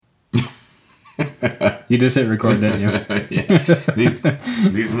You just hit record, didn't you? Yeah.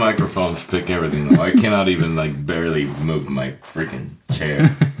 These microphones pick everything though. I cannot even barely move my freaking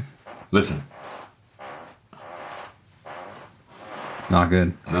chair. Listen. Not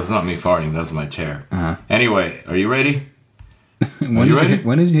good. That's not me farting, that's my chair. Uh-huh. Anyway, are you ready? When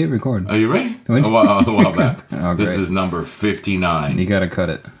did you hit record? Are you ready? A while back. Oh, this great. is number 59. You gotta cut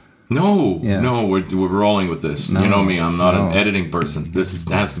it. No, Yeah. no, we're rolling with this. No, you know me, I'm not no. an editing person.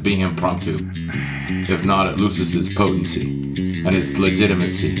 Has to be impromptu. If not, it loses its potency and its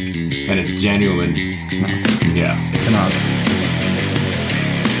legitimacy and its genuine. Yeah. Cannot.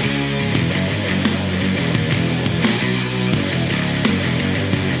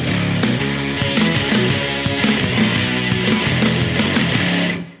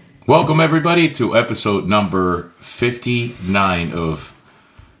 Welcome everybody to episode number 59 of.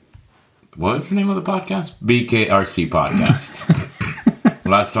 What's the name of the podcast? BKRC Podcast.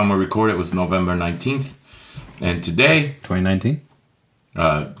 Last time we recorded was November 19th. And today... 2019?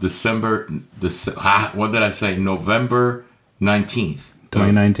 What did I say? November 19th.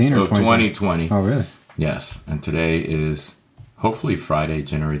 2019 or of 2020. Oh, really? Yes. And today is hopefully Friday,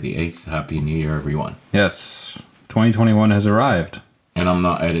 January the 8th. Happy New Year, everyone. Yes. 2021 has arrived. And I'm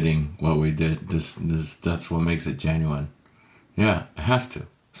not editing what we did. That's what makes it genuine. Yeah, it has to.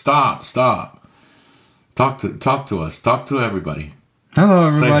 Stop. Talk to us. Talk to everybody. Hello,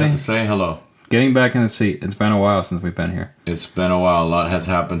 everybody. Say hello. Getting back in the seat. It's been a while since we've been here. It's been a while. A lot has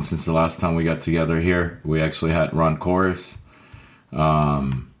happened since the last time we got together here. We actually had Ron Chorus.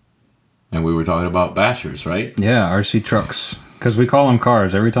 And we were talking about bashers, right? Yeah, RC trucks. Because we call them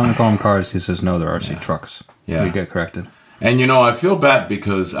cars. Every time we call them cars, he says, no, they're RC trucks. Yeah. We get corrected. And I feel bad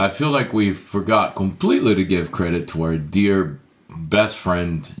because I feel like we forgot completely to give credit to our dear best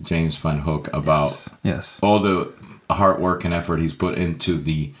friend, James Van Hook, about Yes. all the hard work and effort he's put into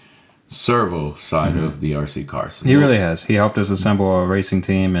the servo side of the RC cars. He really has. He helped us assemble a racing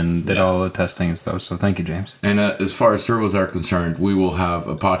team and did all the testing and stuff. So thank you, James. And as far as servos are concerned, we will have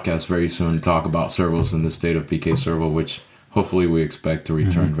a podcast very soon to talk about servos in the state of BK Servo, which hopefully we expect to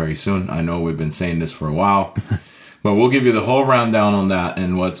return very soon. I know we've been saying this for a while. But we'll give you the whole rundown on that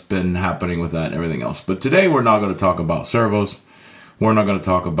and what's been happening with that and everything else. But today we're not going to talk about servos. We're not going to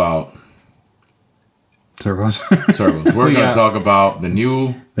talk about Servos. servos. We're going to talk about the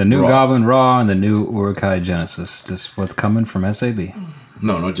new Raw. Goblin Raw and the new Urukai Genesis. Just what's coming from SAB.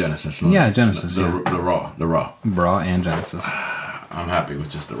 No Genesis. No. Yeah, Genesis. The Raw. Raw and Genesis. I'm happy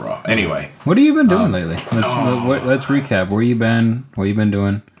with just the Raw. Anyway. What have you been doing lately? Let's recap. Where you been? What you been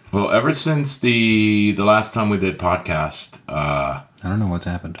doing? Well, ever since the last time we did podcast, I don't know what's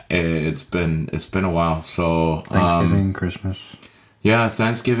happened. It's been a while. So Thanksgiving, Christmas. Yeah,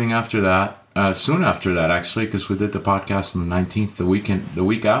 Thanksgiving after that. Soon after that, actually, because we did the podcast on the 19th. The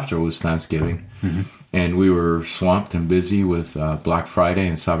week after was Thanksgiving, and we were swamped and busy with Black Friday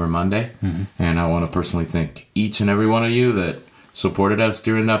and Cyber Monday. And I want to personally thank each and every one of you that supported us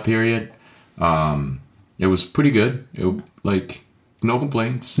during that period. It was pretty good. No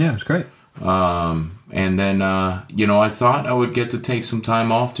complaints. Yeah, it was great. And then, I thought I would get to take some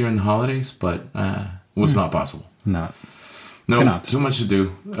time off during the holidays, but it was not possible. Too much to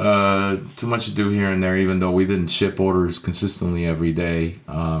do. Too much to do here and there, even though we didn't ship orders consistently every day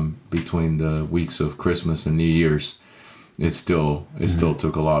between the weeks of Christmas and New Year's. It still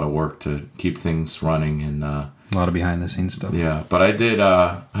took a lot of work to keep things running. And a lot of behind-the-scenes stuff. Yeah, but I did.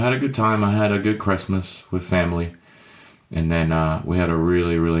 I had a good time. I had a good Christmas with family. And then we had a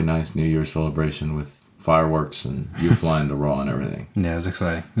really, really nice New Year celebration with fireworks and you flying the Raw and everything. Yeah, it was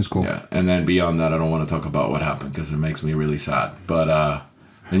exciting. It was cool. Yeah, and then beyond that, I don't want to talk about what happened because it makes me really sad. But,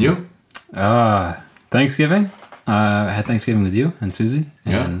 and you? Thanksgiving. I had Thanksgiving with you and Susie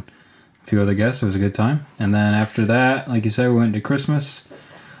and a few other guests. It was a good time. And then after that, like you said, we went to Christmas.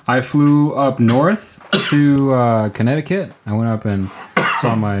 I flew up north to Connecticut. I went up and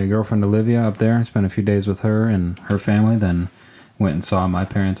saw my girlfriend Olivia up there and spent a few days with her and her family. Then went and saw my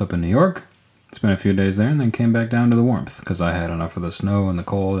parents up in New York. Spent a few days there and then came back down to the warmth because I had enough of the snow and the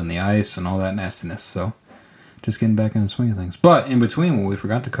cold and the ice and all that nastiness. So just getting back in the swing of things. But in between, what we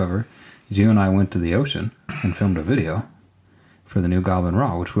forgot to cover is you and I went to the ocean and filmed a video for the new Goblin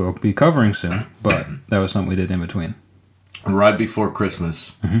Raw, which we'll be covering soon. But that was something we did in between. Right before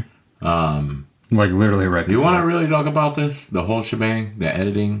Christmas. Literally right before. You want to really talk about this? The whole shebang? The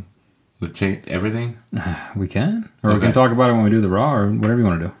editing? The change? Everything? We can. Or we can talk about it when we do the Raw or whatever you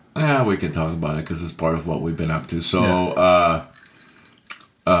want to do. Yeah, we can talk about it because it's part of what we've been up to. So,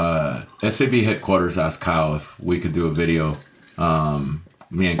 SAB headquarters asked Kyle if we could do a video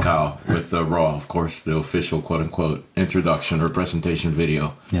me and Kyle, with the Raw, of course, the official quote unquote introduction or presentation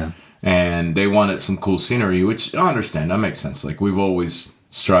video. Yeah. And they wanted some cool scenery, which I understand. That makes sense. Like, we've always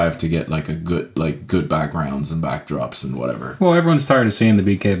strived to get like good backgrounds and backdrops and whatever. Well, everyone's tired of seeing the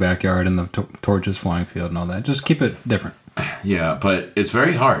BK backyard and the torches flying field and all that. Just keep it different. Yeah, but it's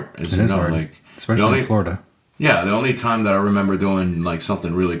very hard. As it is hard. Like, especially in Florida. Yeah, the only time that I remember doing like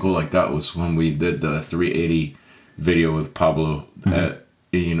something really cool like that was when we did the 380 video with Pablo,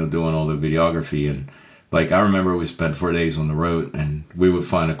 doing all the videography. And like, I remember we spent 4 days on the road, and we would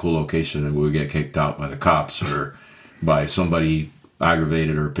find a cool location and we would get kicked out by the cops or by somebody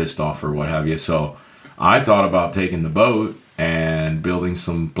aggravated or pissed off or what have you. So I thought about taking the boat and building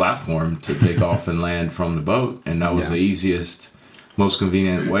some platform to take off and land from the boat, and that was the easiest, most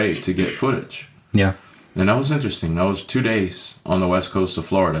convenient way to get footage. Yeah. And that was interesting. That was 2 days on the west coast of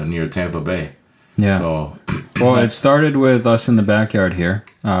Florida near Tampa Bay. Yeah. So, well, it started with us in the backyard here.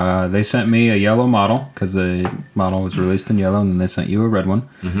 They sent me a yellow model because the model was released in yellow, and then they sent you a red one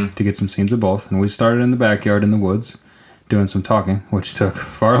to get some scenes of both. And we started in the backyard in the woods doing some talking, which took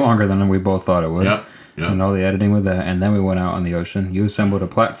far longer than we both thought it would. Yep. And all the editing with that. And then we went out on the ocean. You assembled a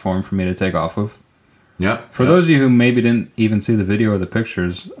platform for me to take off of. Yeah. For those of you who maybe didn't even see the video or the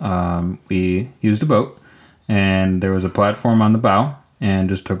pictures, we used a boat, and there was a platform on the bow, and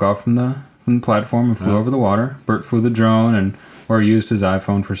just took off from the platform and flew over the water. Bert flew the drone or used his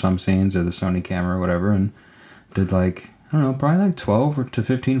iPhone for some scenes or the Sony camera or whatever, and did like, I don't know, probably like 12 to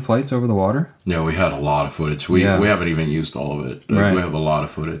 15 flights over the water. Yeah, we had a lot of footage. We haven't even used all of it. Like, we have a lot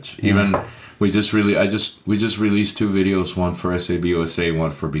of footage. Yeah. Even we just released 2 videos, one for SAB USA,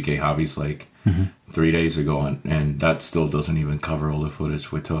 one for BK Hobbies, like 3 days ago, and that still doesn't even cover all the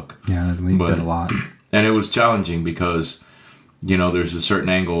footage we took. Yeah, we did a lot. And it was challenging because, there's a certain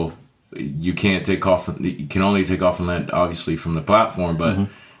angle you can't take off. You can only take off and land, obviously, from the platform, but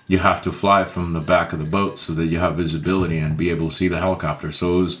you have to fly from the back of the boat so that you have visibility and be able to see the helicopter.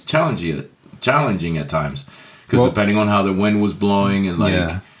 So it was challenging at times. Because depending on how the wind was blowing and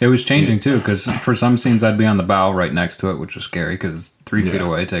it was changing too. Because for some scenes I'd be on the bow right next to it, which was scary because it's 3 feet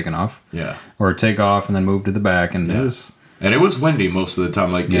away taking off. Yeah. Or take off and then move to the back, and it was windy most of the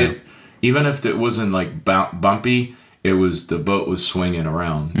time. Like even if it wasn't like bumpy, the boat was swinging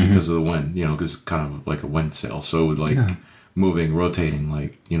around because of the wind. Because it's kind of like a wind sail, so it was like moving, rotating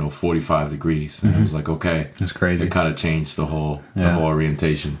like 45 degrees, and it was like, okay, that's crazy. It kind of changed the whole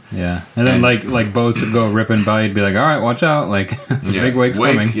orientation. Yeah, and then like boats would go ripping by, you'd be like, all right, watch out, like big wake's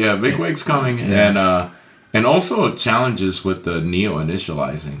coming. Yeah, big wake's coming, and also challenges with the Neo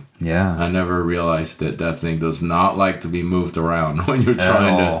initializing. Yeah, I never realized that thing does not like to be moved around when you're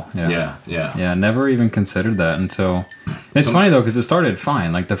trying to. Yeah. Never even considered that until. It's funny though, because it started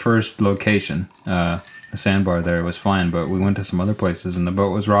fine. Like the first location, the sandbar there was fine, but we went to some other places and the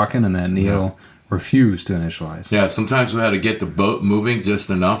boat was rocking, and then Neo refused to initialize. Yeah, sometimes we had to get the boat moving just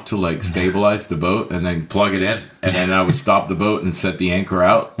enough to like stabilize the boat and then plug it in, and then I would stop the boat and set the anchor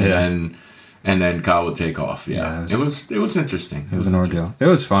out, and then Kyle would take off. Yeah, it was interesting. It was an ordeal. It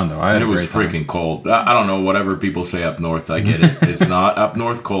was fun though. It was freaking cold. I don't know, whatever people say up north, I get it. It's not up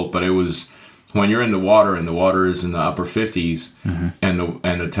north cold, but it was. When you're in the water and the water is in the upper 50s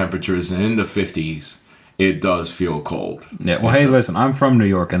and the temperature is in the 50s, it does feel cold. Yeah. Well, hey, listen, I'm from New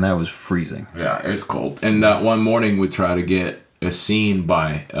York, and that was freezing. Yeah, it's cold. And that one morning we tried to get a scene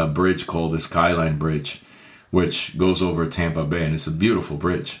by a bridge called the Skyline Bridge, which goes over Tampa Bay, and it's a beautiful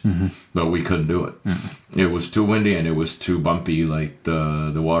bridge, but we couldn't do it. It was too windy and it was too bumpy. Like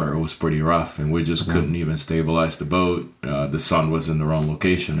the water was pretty rough, and we just couldn't even stabilize the boat. The sun was in the wrong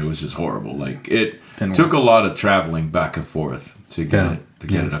location. It was just horrible. Like it took a lot of traveling back and forth to get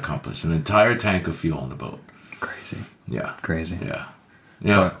it accomplished. An entire tank of fuel on the boat. Crazy. Yeah. Crazy. Yeah.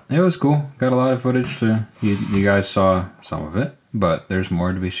 But it was cool. Got a lot of footage. You guys saw some of it. But there's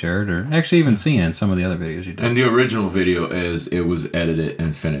more to be shared, or actually even seen in some of the other videos you did. And the original video, it was edited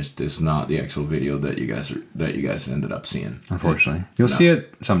and finished. It's not the actual video that you guys ended up seeing. Unfortunately, you'll see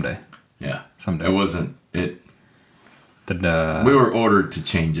it someday. Yeah, someday. It wasn't it. We were ordered to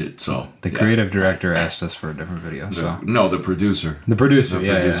change it, so the creative director asked us for a different video. The producer. The producer.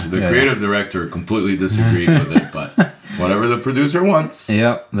 The creative director completely disagreed with it, but whatever the producer wants.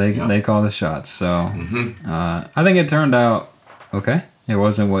 Yep, they call the shots. So I think it turned out. Okay, it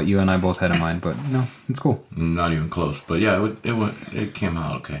wasn't what you and I both had in mind, but no, it's cool. Not even close, but yeah, it came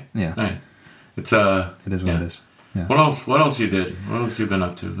out okay. Yeah, right. It is what it is. Yeah. What else you did? What else you been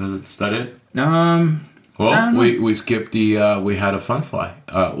up to? Is that it? Well, we skipped we had a fun fly.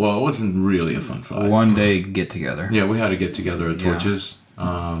 Well, it wasn't really a fun fly. One day get together. Yeah, we had a get together at Torches,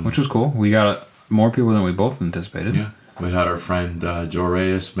 which was cool. We got more people than we both anticipated. Yeah. We had our friend Joe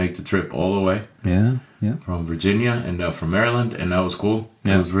Reyes make the trip all the way. Yeah. From Virginia and from Maryland, and that was cool.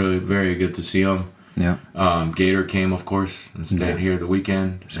 Yeah. It was really very good to see him. Yeah. Gator came, of course, and stayed here the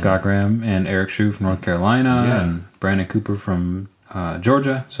weekend. Scott Graham and Eric Shue from North Carolina, and Brandon Cooper from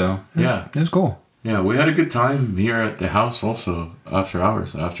Georgia. So it was cool. Yeah, we had a good time here at the house also after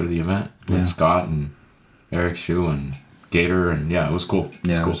hours, after the event with Scott and Eric Shue and Gator, and it was cool. It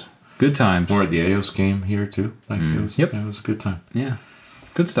was cool. Good times. More at the AOS game here too. It was a good time. Yeah,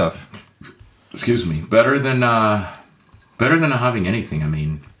 good stuff. Excuse me. Better than not having anything. I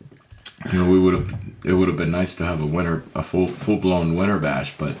mean, it would have been nice to have a full blown winter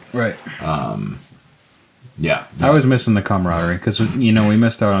bash, but right. Yeah. I was missing the camaraderie because, we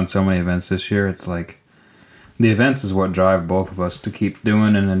missed out on so many events this year. It's like the events is what drive both of us to keep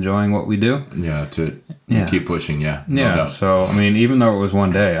doing and enjoying what we do. Yeah, to keep pushing, no doubt. So, I mean, even though it was one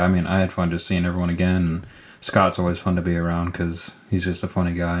day, I mean, I had fun just seeing everyone again. And Scott's always fun to be around because he's just a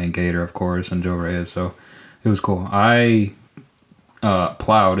funny guy. And Gator, of course, and Joe Reyes. So, it was cool. I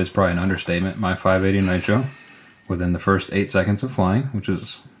plowed is probably an understatement. My 580 Nitro within the first 8 seconds of flying, which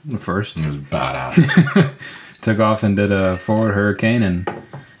is the first. It was badass. Took off and did a forward hurricane and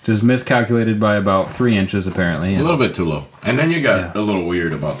just miscalculated by about 3 inches apparently. A little bit too low. And then you got a little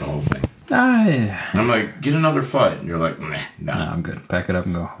weird about the whole thing. I'm like, get another flight. And you're like, nah, I'm good. Pack it up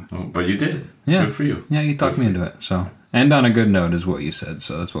and go home. Oh, but you did. Yeah. Good for you. Yeah, you talked me into it. So, end on a good note is what you said.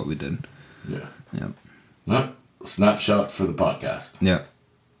 So that's what we did. Yeah. Yep. Well, snapshot for the podcast. Yeah.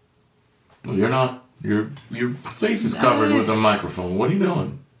 Well, you're not. Your face is covered with a microphone. What are you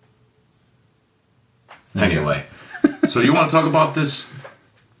doing? Anyway, so you want to talk about this?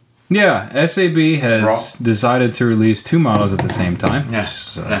 Yeah, SAB has decided to release 2 models at the same time. Yeah,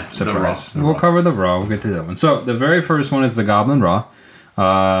 surprise. We'll cover the Raw. We'll get to that one. So the very first one is the Goblin Raw.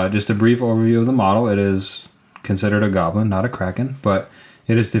 Just a brief overview of the model. It is considered a Goblin, not a Kraken, but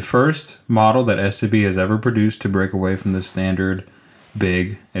it is the first model that SAB has ever produced to break away from the standard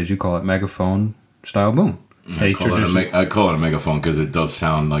big, as you call it, megaphone style boom. I call it a megaphone because it does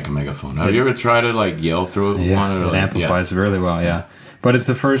sound like a megaphone. Have you ever tried to yell through it? Yeah, it amplifies really well, yeah. But it's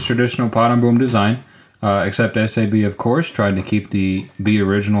the first traditional pot and boom design, except SAB, of course, tried to keep the Be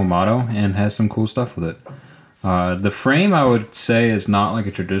Original motto and has some cool stuff with it. The frame, I would say, is not like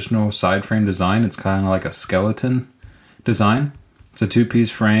a traditional side frame design. It's kind of like a skeleton design. It's a 2-piece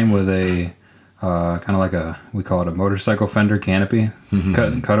frame with a kind of like we call it a motorcycle fender canopy,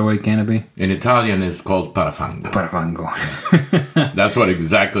 cutaway canopy. In Italian, it's called parafango. Parafango. That's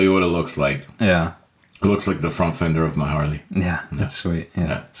exactly what it looks like. Yeah. It looks like the front fender of my Harley. Yeah, that's sweet.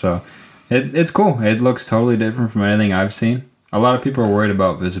 Yeah. So it's cool. It looks totally different from anything I've seen. A lot of people are worried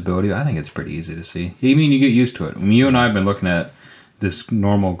about visibility. I think it's pretty easy to see. I mean, you get used to it. I mean, you and I have been looking at this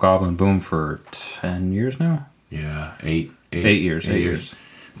normal Goblin boom for 10 years now. Yeah, 8 years.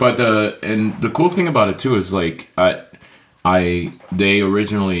 But and the cool thing about it too is they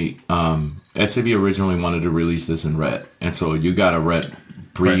originally SAB originally wanted to release this in red, and so you got a red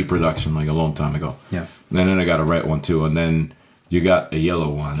pre-production a long time ago. Yeah. And then I got a red one too, and then you got a yellow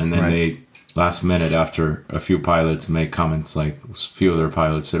one, and then they last minute after a few pilots made comments a few other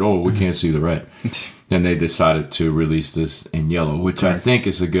pilots said, "Oh, we can't see the red." Then they decided to release this in yellow, which I think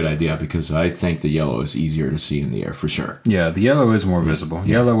is a good idea because I think the yellow is easier to see in the air for sure. Yeah, the yellow is more visible.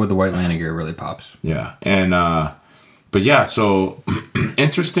 Yellow with the white landing gear really pops. Yeah, and but yeah, so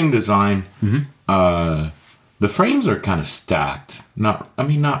interesting design. Mm-hmm. The frames are kind of stacked. Not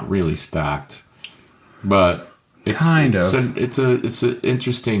really stacked, but it's it's an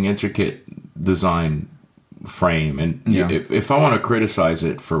interesting, intricate design frame. And if I want to criticize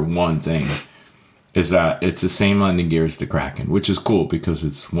it for one thing, is that it's the same landing gear as the Kraken, which is cool because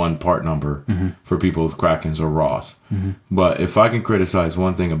it's one part number for people with Krakens or Raws. Mm-hmm. But if I can criticize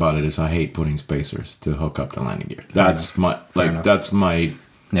one thing about it is I hate putting spacers to hook up the landing gear. That's my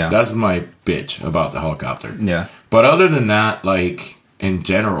bitch about the helicopter. Yeah. But other than that, in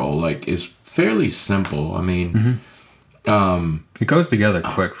general, it's fairly simple. I mean, it goes together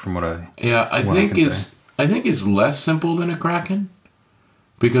quick from what I I think it's less simple than a Kraken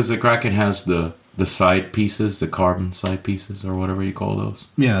because the Kraken has the side pieces, the carbon side pieces, or whatever you call those.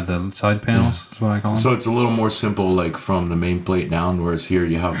 Yeah, the side panels is what I call them. So it's a little more simple, from the main plate down, whereas here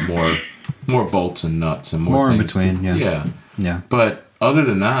you have more bolts and nuts and more things in between. Yeah. But other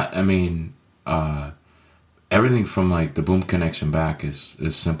than that, I mean, everything from the boom connection back is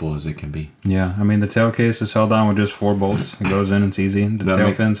as simple as it can be. Yeah, I mean the tail case is held on with just 4 bolts. It goes in, it's easy. The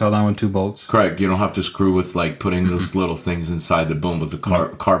tail fin's held on with 2 bolts. Correct. You don't have to screw with putting those little things inside the boom with the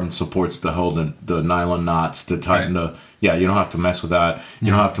carbon supports to hold the nylon knots to tighten the. Yeah, you don't have to mess with that.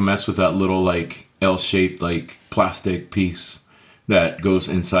 You don't have to mess with that little L-shaped like plastic piece that goes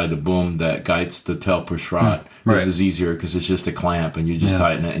inside the boom that guides the tail push rod. This is easier because it's just a clamp and you just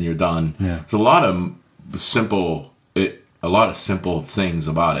tighten it and you're done. Yeah. It's a lot of simple things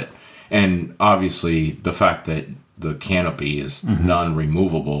about it. And obviously the fact that the canopy is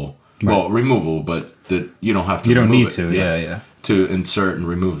non-removable. Right. Well, removable, but that you don't have to. You don't need to. Yeah. To insert and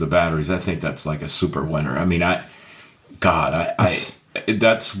remove the batteries, I think that's like a super winner. I mean, I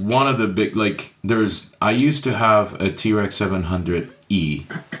that's one of the big I used to have a T-Rex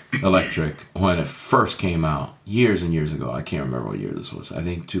 700E electric when it first came out years and years ago. I can't remember what year this was. I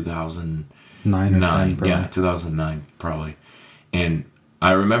think 2009. 2009 probably. And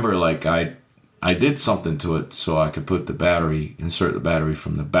I remember I did something to it so I could insert the battery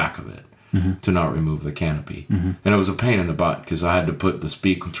from the back of it to not remove the canopy. And it was a pain in the butt because I had to put the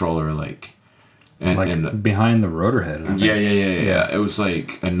speed controller behind the rotor head. Yeah. It was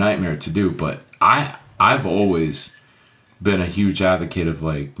like a nightmare to do, but I've always been a huge advocate of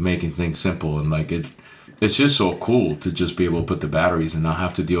like making things simple and like it's just so cool to just be able to put the batteries and not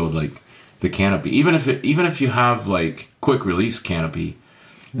have to deal with like the canopy. Even if you have like quick release canopy,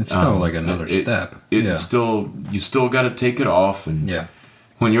 it's still like another step. You still got to take it off, and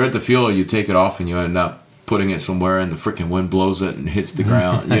when you're at the field, you take it off and you end up putting it somewhere, and the freaking wind blows it and hits the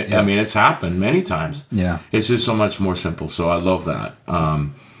ground. I mean, it's happened many times. Yeah, it's just so much more simple. So I love that,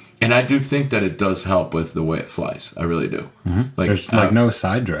 and I do think that it does help with the way it flies. I really do. Like there's no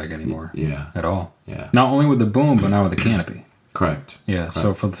side drag anymore. Yeah, at all. Yeah, not only with the boom, but now with the canopy. Correct. Yeah. Correct.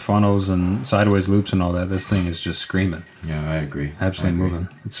 So for the funnels and sideways loops and all that, this thing is just screaming. Yeah, I agree. Absolutely moving.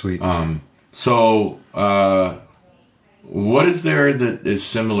 It's sweet. So, what is there that is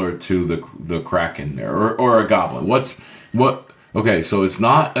similar to the Kraken there, or a Goblin? Okay, so it's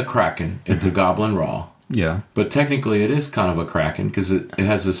not a Kraken; it's a Goblin Raw. Yeah. But technically, it is kind of a Kraken because it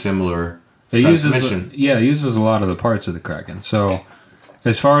has a similar transmission. It uses a lot of the parts of the Kraken. So,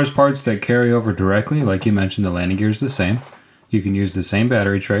 as far as parts that carry over directly, like you mentioned, the landing gear is the same. You can use the same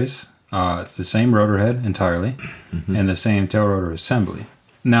battery trays. It's the same rotor head entirely, and the same tail rotor assembly.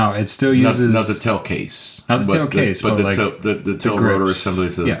 Now, it still uses... Not the tail case. Not the tail case, but the tail rotor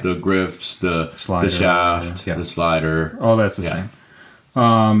assemblies, the grips, the slider, the shaft, the slider. All that's the same.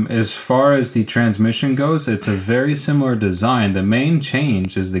 As far as the transmission goes, it's a very similar design. The main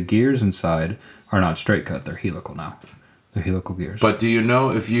change is the gears inside are not straight cut. They're helical now. They're helical gears. But do you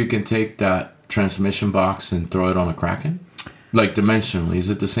know if you can take that transmission box and throw it on a Kraken? Like dimensionally, is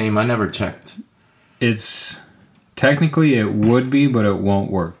it the same? I never checked. It's technically it would be, but it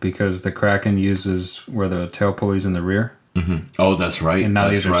won't work because the Kraken uses where the tail pulley's in the rear. Oh, that's right. And now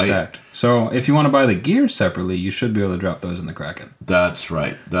these are stacked. So if you want to buy the gears separately, you should be able to drop those in the Kraken. That's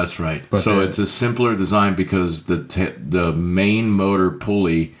right. But so it's a simpler design because the main motor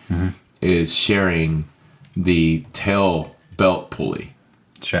pulley is sharing the tail belt pulley.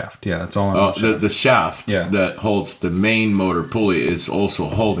 Shaft, yeah, it's all on the shaft that holds the main motor pulley is also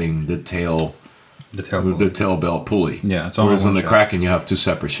holding the tail belt pulley. Yeah, it's all. Whereas on the Kraken, you have two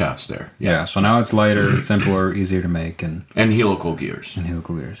separate shafts there. Yeah, so now it's lighter, it's simpler, easier to make, and helical gears.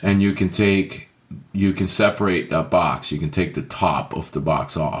 And you can separate that box. You can take the top of the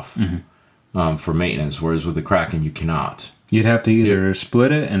box off for maintenance. Whereas with the Kraken, you cannot. You'd have to either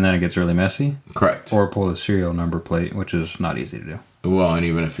split it, and then it gets really messy. Correct. Or pull the serial number plate, which is not easy to do. Well, and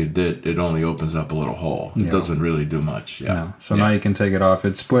even if you did, it only opens up a little hole. It doesn't really do much. Yeah. No. So now you can take it off.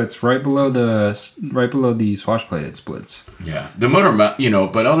 It splits right below the swash plate. It splits. Yeah. The motor,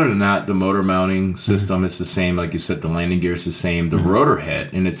 but other than that, the motor mounting system is the same. Like you said, the landing gear is the same. The rotor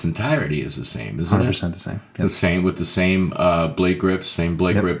head in its entirety is the same, isn't it? 100% the same. Yep. The same with the same blade grips, same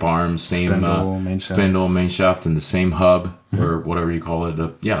blade grip arms, same spindle, main shaft, and the same hub or whatever you call it.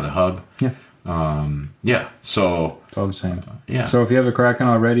 The hub. Yeah. So it's all the same. So if you have a Kraken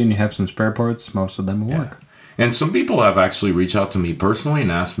already and you have some spare parts, most of them will work. And some people have actually reached out to me personally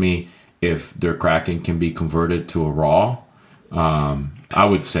and asked me if their Kraken can be converted to a Raw. I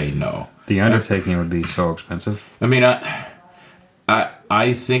would say no. The undertaking would be so expensive. I mean,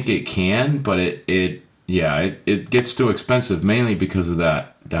 I think it can, but it gets too expensive mainly because of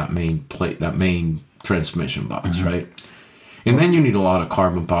that main plate, that main transmission box, right? And then you need a lot of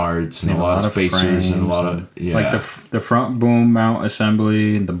carbon parts and a lot of spacers and a lot of like the front boom mount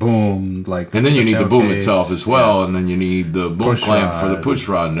assembly and the boom and then you need the boom itself as well, and then you need the boom clamp for the push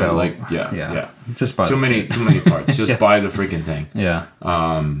rod and just buy too many parts. Just buy the freaking thing.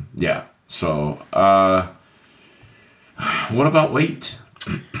 So what about weight?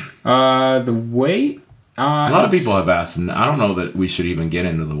 The weight. A lot of people have asked, and I don't know that we should even get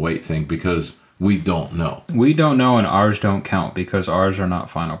into the weight thing because we don't know. We don't know, and ours don't count because ours are not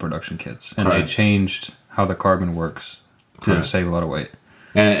final production kits, and Correct. They changed how the carbon works to Correct. Save a lot of weight.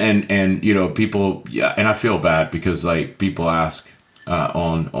 And you know, people, yeah, and I feel bad because like people ask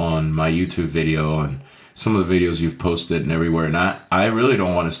on my YouTube video and some of the videos you've posted and everywhere, and I really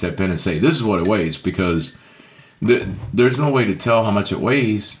don't want to step in and say this is what it weighs because there's no way to tell how much it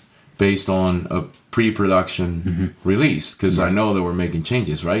weighs based on a pre-production release because I know that we're making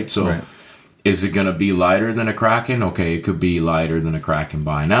changes, right? So is it going to be lighter than a Kraken? Okay, it could be lighter than a Kraken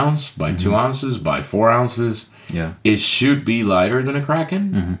by an ounce, by 2 ounces, by 4 ounces. Yeah, it should be lighter than a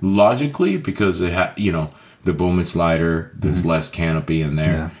Kraken logically because it you know, the boom is lighter. There's less canopy in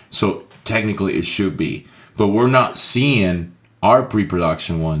there, so technically it should be. But we're not seeing our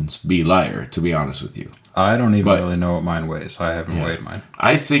pre-production ones be lighter, to be honest with you. I don't even really know what mine weighs. I haven't weighed mine.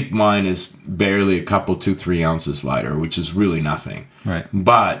 I think mine is barely a couple, 2-3 ounces lighter, which is really nothing. Right.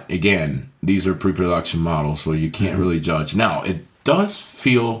 But again, these are pre-production models, so you can't really judge. Now, it does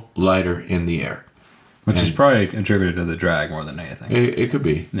feel lighter in the air. Which is probably attributed to the drag more than anything. It could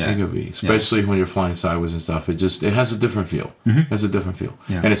be. Yeah. It could be. Especially when you're flying sideways and stuff. It has a different feel. It has a different feel.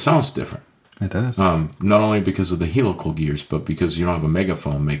 Yeah. And it sounds different. It does. Not only because of the helical gears, but because you don't have a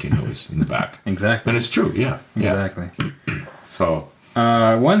megaphone making noise in the back. Exactly. And it's true, yeah. Exactly. So.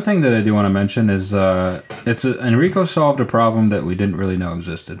 One thing that I do want to mention is Enrico solved a problem that we didn't really know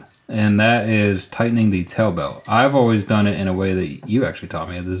existed. And that is tightening the tail belt. I've always done it in a way that you actually taught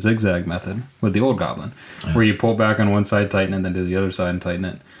me, the zigzag method with the old Goblin, where you pull back on one side, tighten it, then do the other side and tighten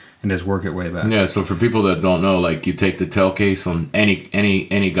it, and just work it way back. Yeah, so for people that don't know, like you take the tail case on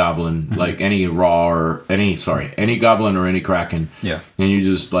any Goblin, like any raw or any Goblin or any Kraken, and you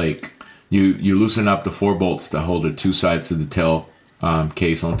just like you loosen up the 4 bolts that hold the 2 sides of the tail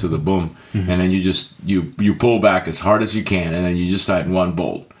case onto the boom, and then you just you pull back as hard as you can, and then you just tighten 1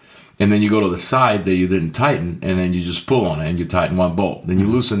 bolt. And then you go to the side that you didn't tighten, and then you just pull on it, and you tighten 1 bolt. Then you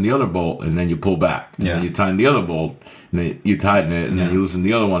loosen the other bolt, and then you pull back. And then you tighten the other bolt, and then you tighten it, and then you loosen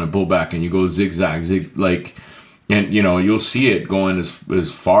the other one and pull back, and you go zigzag, and you know, you'll see it going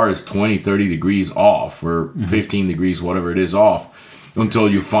as far as 20, 30 degrees off, or 15 degrees, whatever it is off, until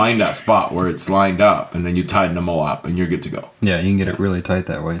you find that spot where it's lined up, and then you tighten them all up, and you're good to go. Yeah, you can get it really tight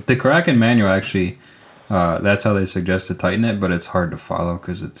that way. The Kraken manual actually, that's how they suggest to tighten it, but it's hard to follow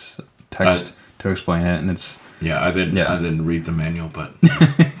because it's text to explain it, and it's I didn't read the manual, but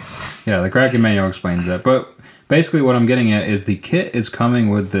the Kraken manual explains that. But basically what I'm getting at is the kit is coming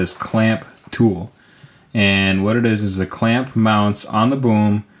with this clamp tool, and what it is the clamp mounts on the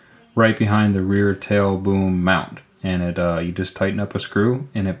boom right behind the rear tail boom mount, and it you just tighten up a screw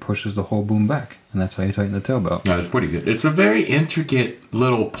and it pushes the whole boom back, and that's how you tighten the tail belt. That's pretty good. It's a very intricate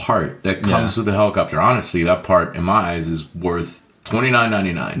little part that comes with the helicopter. Honestly, that part in my eyes is worth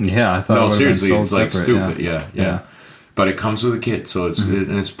 $29.99. Yeah, I thought. No, seriously, it's like separate, stupid. Yeah. But it comes with a kit, so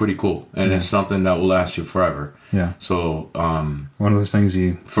it's pretty cool, and it's something that will last you forever. Yeah. So one of those things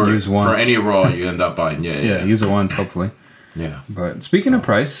you use once for any raw you end up buying. Yeah. Use it once, hopefully. Yeah. But speaking of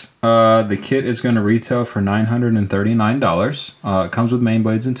price, the kit is going to retail for $939. It comes with main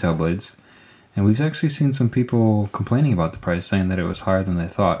blades and tail blades, and we've actually seen some people complaining about the price, saying that it was higher than they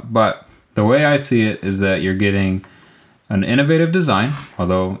thought. But the way I see it is that you're getting an innovative design,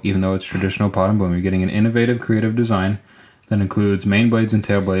 even though it's traditional pod and boom, you're getting an innovative, creative design that includes main blades and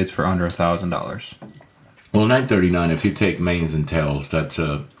tail blades for under $1,000. Well, $939. If you take mains and tails, I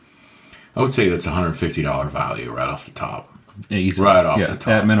would say that's $150 value right off the top. Easily. Right off the top,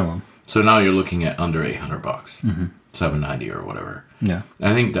 at minimum. So now you're looking at under $800, $790 or whatever. Yeah,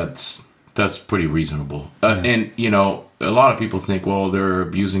 I think that's pretty reasonable. And you know, a lot of people think, well, they're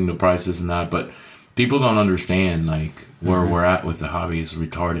abusing the prices and that, but people don't understand like where we're at with the hobby is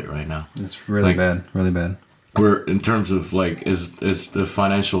retarded right now. It's really bad, really bad. We're in terms of like is the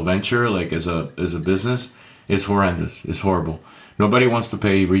financial venture like as a business is horrendous. It's horrible. Nobody wants to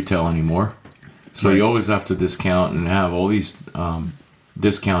pay retail anymore, so you always have to discount and have all these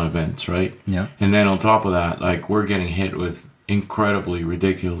discount events, right? Yeah. And then on top of that, like we're getting hit with incredibly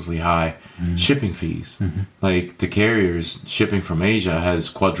ridiculously high shipping fees. Like the carriers shipping from Asia has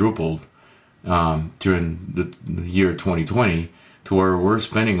quadrupled during the year 2020 to where we're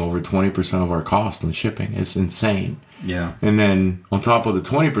spending over 20% of our cost on shipping. It's insane. Yeah. And then on top of the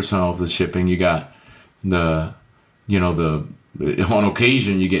 20% of the shipping, you got on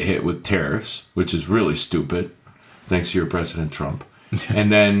occasion you get hit with tariffs, which is really stupid, thanks to your President Trump.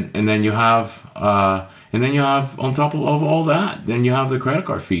 and then you have on top of all that, then you have the credit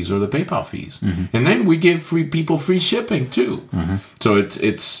card fees or the PayPal fees, and then we give people free shipping too. So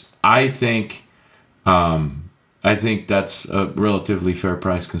it's I think I think that's a relatively fair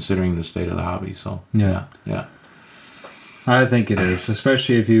price considering the state of the hobby. So yeah. I think it is,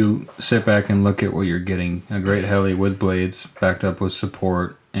 especially if you sit back and look at what you're getting. A great heli with blades, backed up with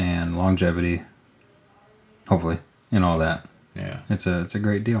support and longevity, hopefully, and all that. Yeah. It's a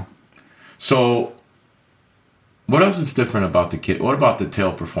great deal. So, what else is different about the kit? What about the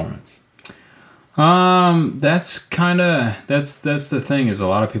tail performance? That's the thing, is a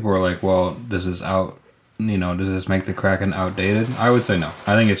lot of people are like, well, does this make the Kraken outdated? I would say no.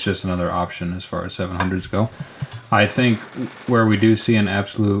 I think it's just another option as far as 700s go. I think where we do see not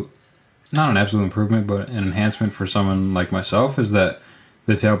an absolute improvement, but an enhancement for someone like myself is that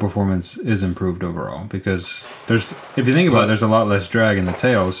the tail performance is improved overall, because if you think about it, there's a lot less drag in the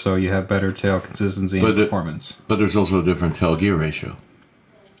tails, so you have better tail consistency and performance. But there's also a different tail gear ratio.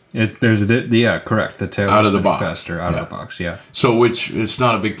 Correct. The tail out of the box, faster out of the box. Yeah. So, which it's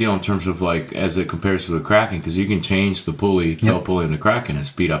not a big deal in terms of like as it compares to the Kraken, because you can change the tail pulley in the Kraken and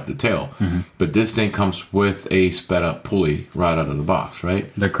speed up the tail. Mm-hmm. But this thing comes with a sped up pulley right out of the box, right?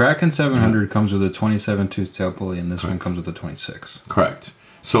 The Kraken 700 comes with a 27 tooth tail pulley, and this one comes with a 26. Correct.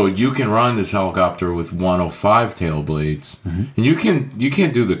 So you can run this helicopter with 105 tail blades, and you can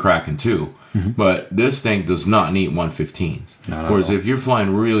do the Kraken too. Mm-hmm. But this thing does not need 115s. Whereas if you're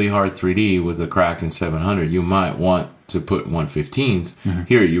flying really hard 3D with a Kraken 700, you might want to put 115s. Mm-hmm.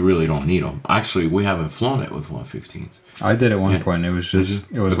 Here, you really don't need them. Actually, we haven't flown it with 115s. I did at one point. It was just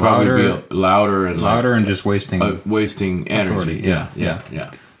louder and just wasting energy.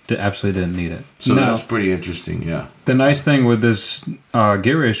 Yeah. Absolutely didn't need it. So that's pretty interesting, yeah. The nice thing with this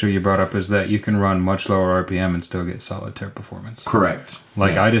gear ratio you brought up is that you can run much lower RPM and still get solid tail performance. Correct.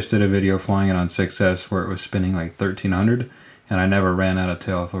 I just did a video flying it on 6S where it was spinning like 1300, and I never ran out of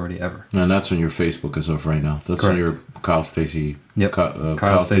tail authority ever. And that's on your Facebook as of right now. That's on your Kyle Stacy. Yep.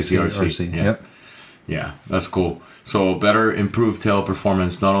 Kyle Stacy RC. Yeah. Yep. Yeah, that's cool. So better improved tail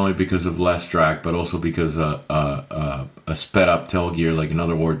performance, not only because of less drag, but also because a sped up tail gear, like in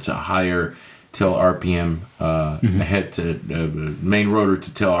other words, a higher tail RPM head to main rotor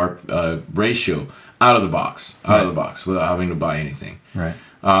to tail ratio out of the box without having to buy anything. Right.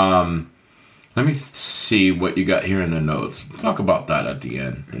 Let me see what you got here in the notes. Let's talk about that at the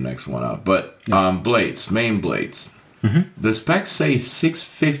end, the next one up. But blades, main blades. Mm-hmm. The specs say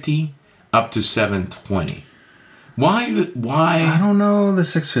 650 up to 720. Why? I don't know the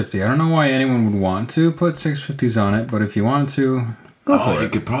 650. I don't know why anyone would want to put 650s on it, but if you want to, go for it. You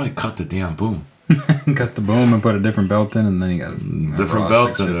could probably cut the damn boom. Cut the boom and put a different belt in, and then you got a different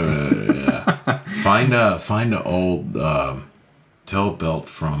belt. Find a old tail belt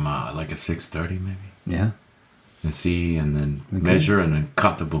from like a 630 maybe. Yeah. And see, and then measure, and then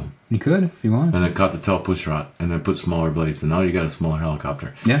cut the boom. You could, if you wanted. And then cut the tail push rod, and then put smaller blades, and now you got a smaller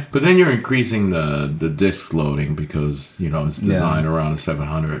helicopter. Yeah. But then you're increasing the disc loading because, it's designed around a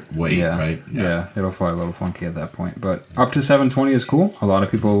 700 weight, right? Yeah, it'll fly a little funky at that point. But up to 720 is cool. A lot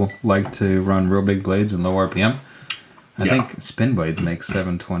of people like to run real big blades and low RPM. I think spin blades make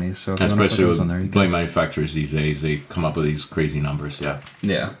 720, so if especially with on there, blade manufacturers these days, they come up with these crazy numbers. Yeah.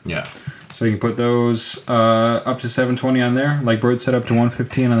 So you can put those up to 720 on there. Like Bert said, up to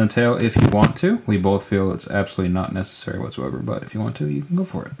 115 on the tail if you want to. We both feel it's absolutely not necessary whatsoever, but if you want to, you can go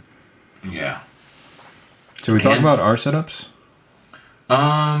for it. Yeah. So we talk about our setups?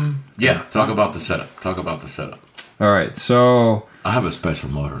 Talk about the setup. All right, so... I have a special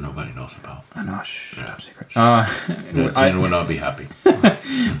motor nobody knows about. I know, secret. Jen would not be happy.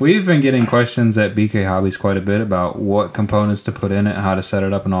 We've been getting questions at BK Hobbies quite a bit about what components to put in it, how to set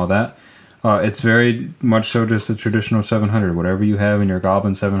it up, and all that. It's very much so just a traditional 700. Whatever you have in your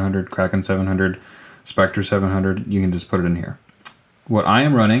Goblin 700, Kraken 700, Spectre 700, you can just put it in here. What I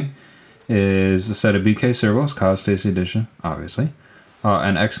am running is a set of BK servos, Kyle Stacy Edition, obviously.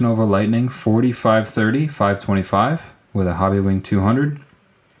 An X-Nova Lightning 4530 525 with a Hobby Wing 200.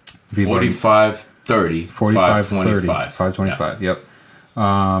 4530 525. Yep.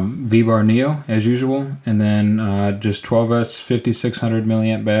 V-Bar Neo, as usual. And then just 12S 5600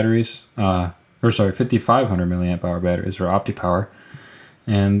 milliamp batteries. 5500 milliamp hour batteries, or OptiPower.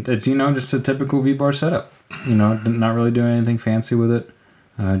 And, just a typical V-Bar setup. Not really doing anything fancy with it.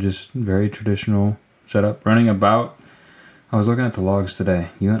 Just very traditional setup. Running about... I was looking at the logs today.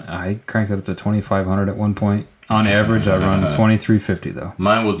 I cranked it up to 2500 at one point. On average, I run 2350 though.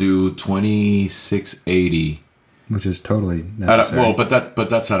 Mine will do 2680, which is totally necessary. But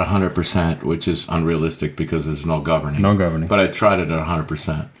that's at 100%, which is unrealistic because there's no governing. No governing. But I tried it at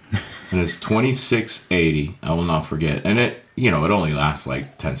 100%, and it's 2680. I will not forget. And it only lasts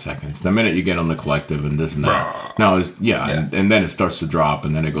like 10 seconds. The minute you get on the collective and this and that, and then it starts to drop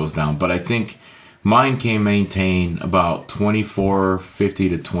and then it goes down. But I think Mine can maintain about 2450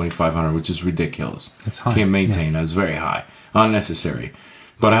 to 2500, which is ridiculous. That's high. Can maintain. That's very high. Unnecessary.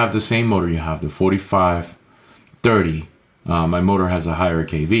 But I have the same motor you have, the 4530. My motor has a higher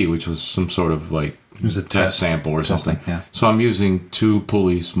KV, which was some sort of like test sample or something. Yeah. So I'm using 2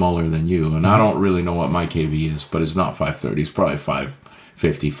 pulleys smaller than you, and I don't really know what my KV is, but it's not 530. It's probably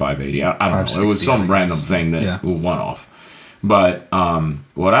 550, 580. I don't know. It was some random thing that went off. But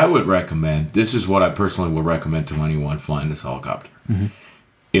what I would recommend, this is what I personally would recommend to anyone flying this helicopter. Mm-hmm.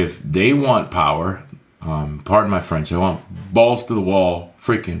 If they want power, pardon my French, they want balls to the wall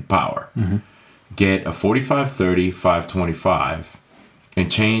freaking power. Mm-hmm. Get a 4530 525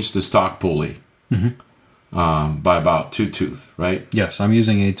 and change the stock pulley by about 2 tooth, right? Yes, I'm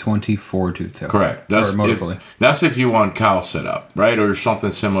using a 24 tooth tail. Correct. That's if you want cowl setup, right? Or something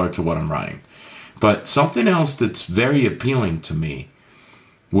similar to what I'm running. But something else that's very appealing to me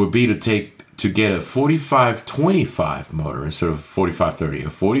would be to get a 4525 motor instead of 4530, a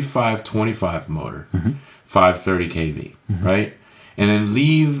 4525 motor, 530 kV, right? And then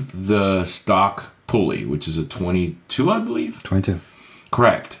leave the stock pulley, which is a 22, I believe. 22.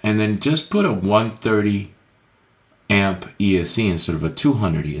 Correct. And then just put a 130 amp ESC instead of a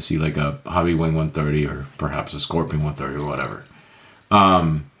 200 ESC, like a Hobbywing 130 or perhaps a Scorpion 130 or whatever.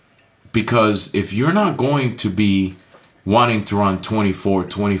 Because if you're not going to be wanting to run 24,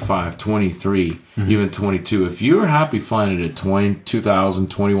 25, 23, even 22, if you're happy flying it at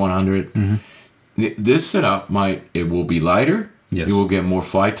 2000, 2100, this setup will be lighter. Yes. You will get more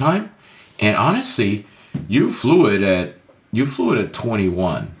flight time. And honestly, you flew it at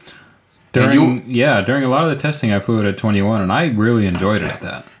 21. During a lot of the testing, I flew it at 21, and I really enjoyed it at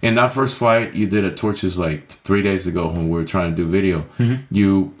that. And that first flight you did at Torches like 3 days ago when we were trying to do video,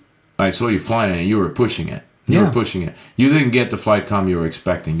 I saw you flying it and you were pushing it. You were pushing it. You didn't get the flight time you were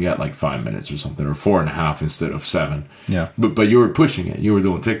expecting. You got like 5 minutes or something, or 4.5 instead of 7. Yeah. But you were pushing it. You were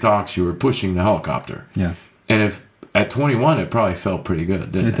doing TikToks. You were pushing the helicopter. Yeah. And if at 21, it probably felt pretty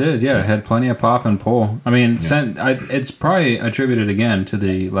good, didn't it? It did, yeah. It had plenty of pop and pull. I mean, it's probably attributed again to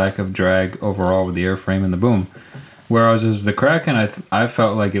the lack of drag overall with the airframe and the boom. Whereas as the Kraken, I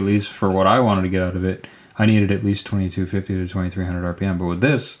felt like, at least for what I wanted to get out of it, I needed at least 2250 to 2300 RPM. But with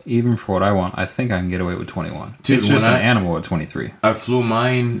this, even for what I want, I think I can get away with 21. Dude, it's just an animal at 23. I flew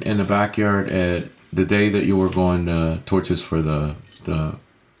mine in the backyard at the day that you were going to Torches for the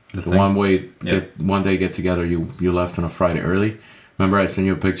one day get together. You left on a Friday early. Remember I sent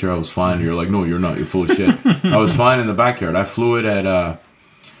you a picture? I was flying. You're like, no, you're not. You're full of shit. I was flying in the backyard. I flew it at I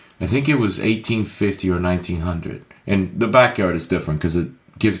think it was 1850 or 1900. And the backyard is different because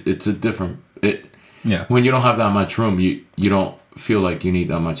it's a different. When you don't have that much room, you don't feel like you need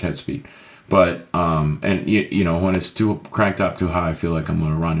that much head speed. But and you know, when it's too cranked up too high, I feel like I'm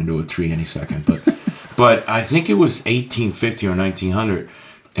gonna run into a tree any second. But I think it was 1850 or 1900.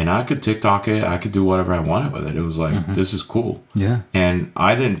 And I could TikTok it. I could do whatever I wanted with it. It was like, this is cool. Yeah. And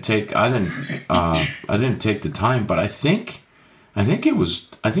I didn't take the time, but I think I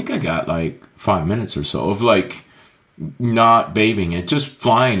got like 5 minutes or so of like not babying it, just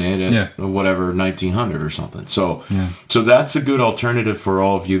flying it at whatever 1900 or something. So that's a good alternative for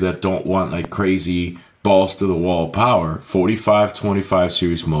all of you that don't want like crazy balls to the wall power. 4525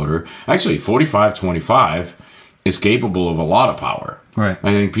 series motor. Actually, 4525 is capable of a lot of power. Right.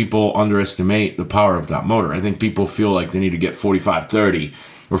 I think people underestimate the power of that motor. I think people feel like they need to get 4530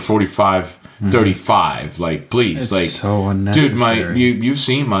 or 4535. Like, please, it's like, so unnecessary. Dude, you've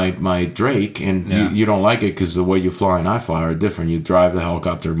seen my Drake, and you don't like it because the way you fly and I fly are different. You drive the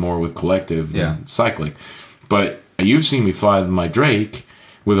helicopter more with collective than cyclic. But you've seen me fly my Drake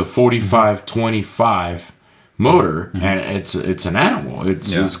with a 4525 motor, and it's an animal.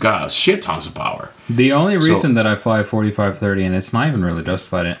 It's got shit tons of power. The only reason that I fly 4530, and it's not even really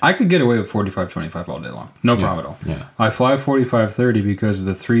justified, I could get away with 4525 all day long. No problem at all. Yeah. I fly 4530 because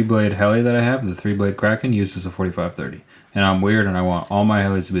the 3-blade heli that I have, the 3-blade Kraken, uses a 4530. And I'm weird, and I want all my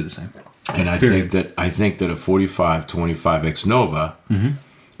helis to be the same. And I think that a 4525 X Nova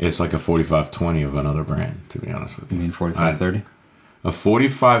is like a 4520 of another brand, to be honest with you. You mean 4530? A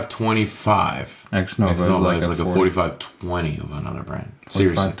 4525 X Nova is like a 4520 of another brand.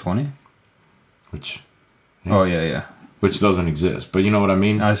 4520? Which doesn't exist, but you know what I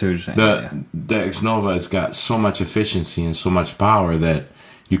mean. I see what you're saying. The X Nova has got so much efficiency and so much power that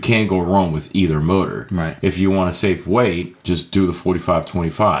you can't go wrong with either motor. Right. If you want to save weight, just do the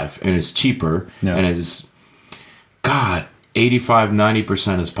 4525, and it's cheaper, and it's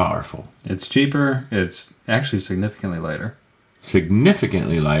 85-90% as powerful. It's cheaper. It's actually significantly lighter.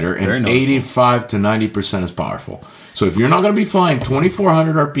 significantly lighter, and 85 to 90% as powerful. So if you're not going to be flying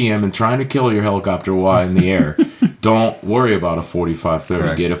 2,400 RPM and trying to kill your helicopter while in the air, don't worry about a 4530.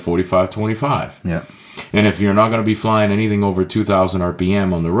 Correct. Get a 4525. Yeah. And if you're not going to be flying anything over 2,000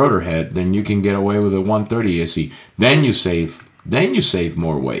 RPM on the rotor head, then you can get away with a 130 ASC. Then you save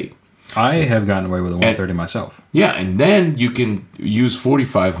more weight. I have gotten away with a 130 myself. Yeah, and then you can use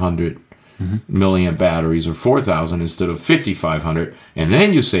 4,500 milliamp batteries or 4,000 instead of 5,500, and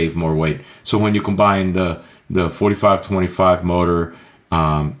then you save more weight. So when you combine the 4525 motor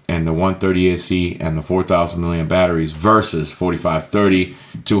and the 130 AC and the 4,000 milliamp batteries versus 4530,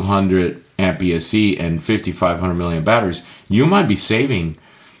 200 amp ESC and 5,500 milliamp batteries, you might be saving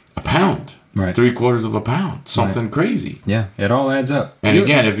a pound. Right. 3/4 pound. Something crazy. Yeah, it all adds up. And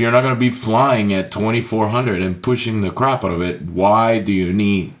again, if you're not going to be flying at 2,400 and pushing the crap out of it, why do you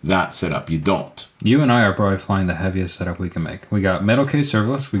need that setup? You don't. You and I are probably flying the heaviest setup we can make. We got metal case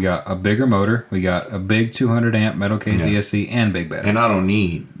serverless. We got a bigger motor. We got a big 200 amp metal case ESC and big battery. And I don't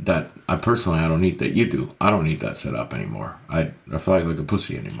need that. I don't need that. You do. I don't need that setup anymore. I fly like a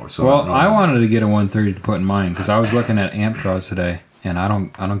pussy anymore. So I wanted to get a 130 to put in mine because I was looking at amp draws today. And I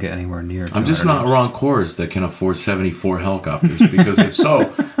don't get anywhere near. I'm just not around cores that can afford 74 helicopters, because if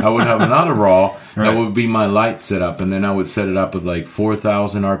so, I would have another raw that would be my light setup, and then I would set it up with like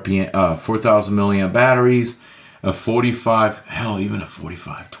 4,000 RPM, 4,000 milliamp batteries, a 45, even a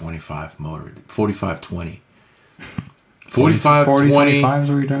 4525 motor, 4520, 4520. 45 is what you're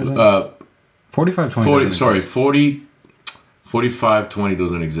trying to say. 4520. 4520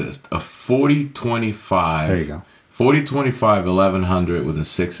 doesn't exist. A 4025. There you go. 4025 1100 with a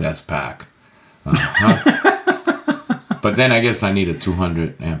 6S pack. But then I guess I need a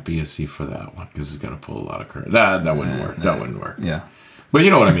 200 amp ESC for that one because it's going to pull a lot of current. That wouldn't work. That wouldn't work. Yeah. But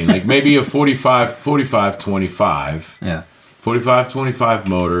you know what I mean? Like maybe a 4525. Yeah. 4525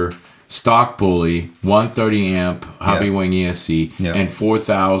 motor, stock pulley, 130 amp Hobby Wing ESC, and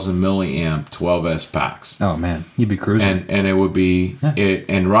 4,000 milliamp 12S packs. Oh man, you'd be cruising. And it would be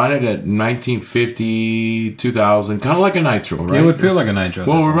and run it at 1950, 2000, kind of like a nitro, right? It would feel like a nitro.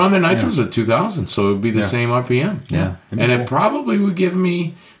 Well, we run the nitros at 2000, so it would be the same RPM. Yeah. And it probably would give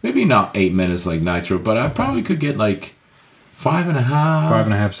me maybe not 8 minutes like nitro, but I probably could get like 5.5.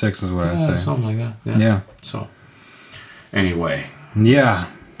 5.5, 6 is what I'd say. Something like that. Yeah. So anyway. Yeah.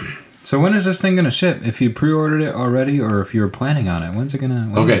 So when is this thing going to ship? If you pre-ordered it already or if you were planning on it, when's it going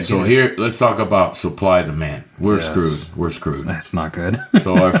to... Okay, so here, let's talk about supply demand. We're screwed. That's not good.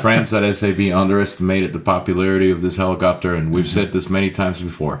 So our friends at SAB underestimated the popularity of this helicopter, and we've said this many times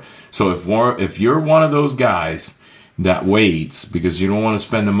before. So if you're one of those guys that waits because you don't want to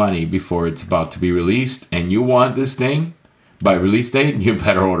spend the money before it's about to be released, and you want this thing by release date, you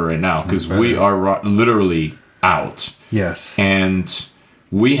better order it now because we are literally out. Yes. And...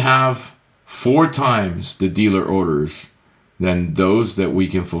 we have 4 times the dealer orders than those that we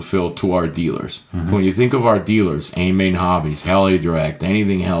can fulfill to our dealers. Mm-hmm. So when you think of our dealers, AIM Hobbies, Heli Direct,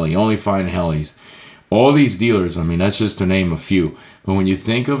 anything Heli, Only Fine Helis, all these dealers, I mean, that's just to name a few. But when you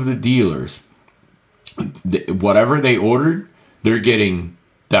think of the dealers, whatever they ordered, they're getting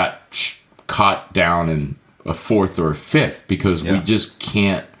that cut down in a 4th or a 5th because we just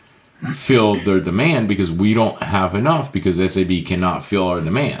can't fill their demand because we don't have enough because SAB cannot fill our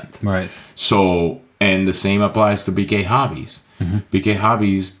demand. Right. So, and the same applies to BK Hobbies. Mm-hmm. BK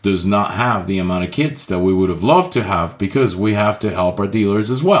Hobbies does not have the amount of kits that we would have loved to have because we have to help our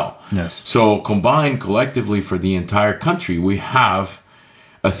dealers as well. Yes. So combined collectively for the entire country, we have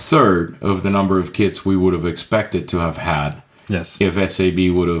 1/3 of the number of kits we would have expected to have had. Yes. If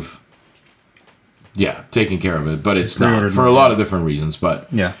SAB would have, taken care of it. But it's not for a lot of different reasons. But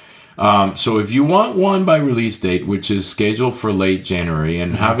yeah. So if you want one by release date, which is scheduled for late January,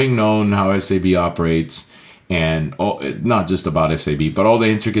 and having known how SAB operates, and not just about SAB, but all the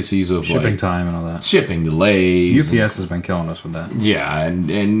intricacies of shipping time and all that, shipping delays. UPS has been killing us with that. Yeah,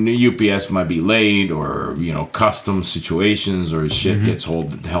 and UPS might be late, or custom situations, or shit gets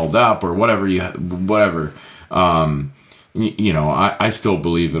held up, or whatever. I still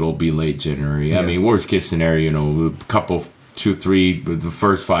believe it'll be late January. Yeah. I mean, worst case scenario, a couple. 2, 3, the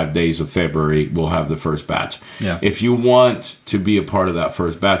first 5 days of February, we'll have the first batch. Yeah. If you want to be a part of that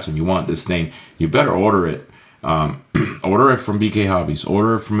first batch and you want this thing, you better order it. Order it from BK Hobbies.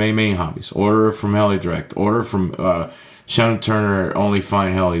 Order it from AIM Hobbies. Order it from Heli Direct. Order from Shannon Turner, Only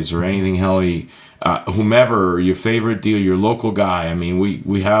Fine Helis, or anything Heli, whomever, your favorite dealer, your local guy. I mean,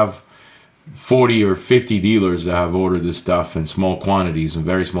 we have 40 or 50 dealers that have ordered this stuff in small quantities, in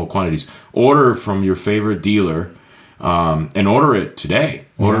very small quantities. Order from your favorite dealer. And order it today.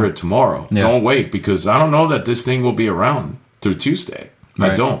 Order it tomorrow. Yeah. Don't wait because I don't know that this thing will be around through Tuesday.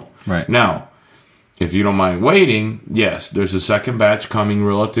 Right. I don't. Right. Now, if you don't mind waiting, yes, there's a second batch coming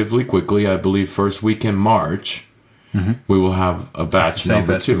relatively quickly. I believe first week in March, we will have a batch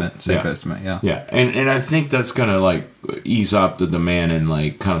number 2. Safe estimate, yeah. Yeah, and I think that's going to, like, ease up the demand and,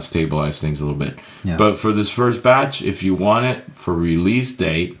 like, kind of stabilize things a little bit. Yeah. But for this first batch, if you want it for release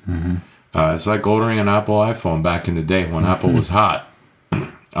date, it's like ordering an Apple iPhone back in the day when Apple was hot.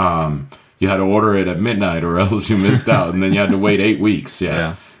 You had to order it at midnight or else you missed out, and then you had to wait 8 weeks.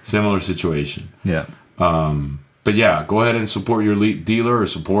 Yeah. Similar situation. Yeah. But yeah, go ahead and support your dealer or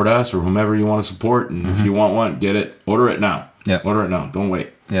support us or whomever you want to support. And if you want one, get it. Order it now. Yeah. Order it now. Don't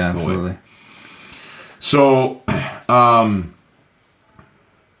wait. Yeah, Don't absolutely. wait. So,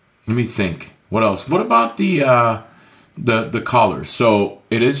 let me think. What else? What about the collars? So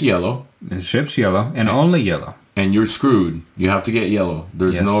it is yellow. It ships yellow and only yellow. And you're screwed. You have to get yellow.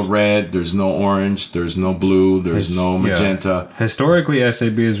 There's no red. There's no orange. There's no blue. There's no magenta. Yeah. Historically,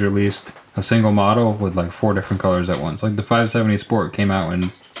 SAB has released a single model with like 4 different colors at once. Like the 570 Sport came out in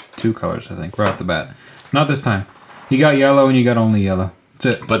 2 colors, I think, right off the bat. Not this time. You got yellow and you got only yellow.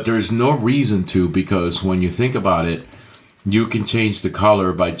 That's it. But there's no reason to, because when you think about it, you can change the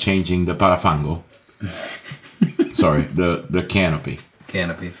color by changing the parafango. Sorry, the canopy.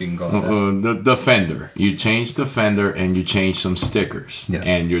 Canopy, if you can call it that. The fender. You change the fender and you change some stickers. Yes.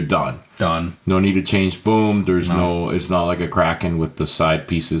 And you're done. Done. No need to change boom. There's no it's not like a Kraken with the side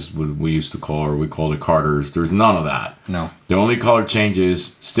pieces we used to call, or we called it Carters. There's none of that. No. The only color change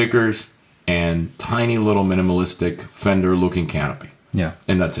is stickers and tiny little minimalistic fender looking canopy. Yeah.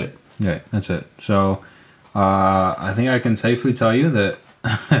 And that's it. Yeah, that's it. So I think I can safely tell you that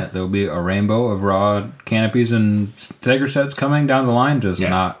there will be a rainbow of raw canopies and sticker sets coming down the line, just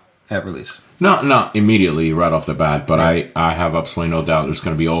not at release. Not immediately right off the bat, but I have absolutely no doubt there's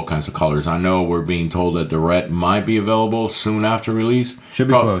going to be all kinds of colors. I know we're being told that the red might be available soon after release. Should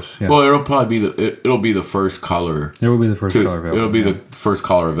be close. Yeah. Well, it'll probably be it'll be the first color. It will be the first color available. It'll be the first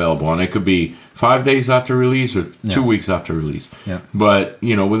color available, and it could be 5 days after release or 2 weeks after release. Yeah. But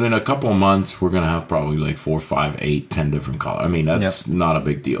within a couple of months, we're gonna have probably like 4, 5, 8, 10 different colors. I mean, that's not a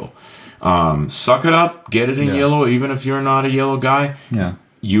big deal. Suck it up, get it in yellow, even if you're not a yellow guy. Yeah.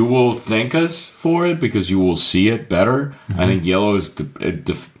 You will thank us for it because you will see it better. I think yellow is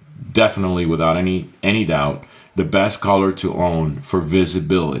definitely, without any doubt, the best color to own for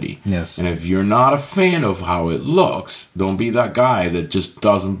visibility. Yes. And if you're not a fan of how it looks, don't be that guy that just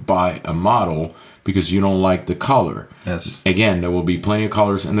doesn't buy a model because you don't like the color. Yes. Again, there will be plenty of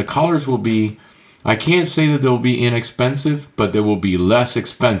colors, and the colors will be, I can't say that they'll be inexpensive, but they will be less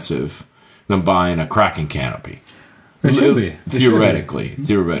expensive than buying a Kraken canopy. It should be. Theoretically.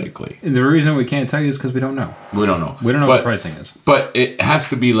 The reason we can't tell you is because we don't know. We don't know. We don't know what the pricing is. But it has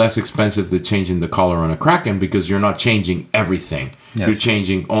to be less expensive than changing the color on a Kraken because you're not changing everything. Yes. You're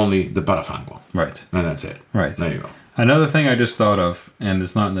changing only the parafango. Right. And that's it. Right. There you go. Another thing I just thought of, and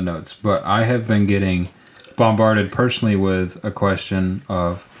it's not in the notes, but I have been getting bombarded personally with a question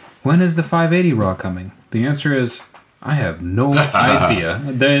of, when is the 580 Raw coming? The answer is, I have no idea.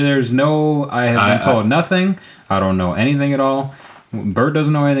 There's no, I have been told nothing. I don't know anything at all. Bert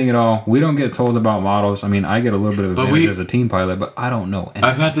doesn't know anything at all. We don't get told about models. I mean, I get a little bit of advantage as a team pilot, but I don't know anything.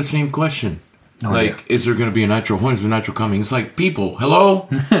 I've had the same question. No idea. Is there going to be a Nitro? When is the Nitro coming? It's like, people, hello?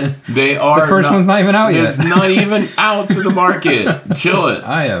 They are. The first one's not even out yet. It's not even out to the market. Chill it.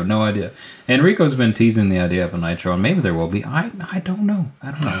 I have no idea. Enrico's been teasing the idea of a Nitro, and maybe there will be. I don't know.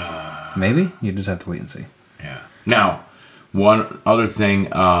 Maybe. You just have to wait and see. Yeah. Now, one other thing,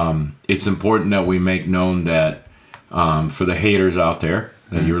 it's important that we make known that for the haters out there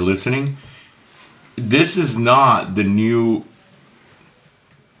that you're listening, this is not the new.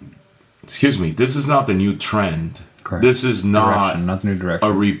 Excuse me. This is not the new trend. Correct. This is not the new direction.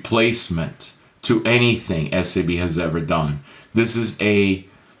 A replacement to anything SAB has ever done. This is a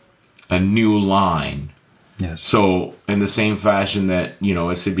new line. Yes. So in the same fashion that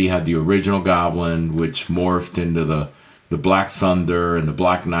SAB had the original Goblin, which morphed into the Black Thunder and the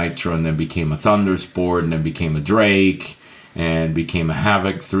Black Nitro, and then became a Thunder Sport, and then became a Drake, and became a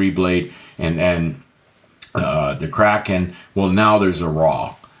Havoc 3-blade, and then the Kraken. Well, now there's a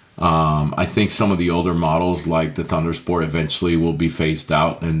Raw. I think some of the older models, like the Thunder Sport, eventually will be phased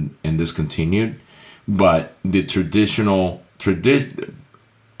out and discontinued. But the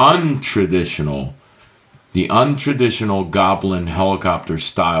untraditional Goblin helicopter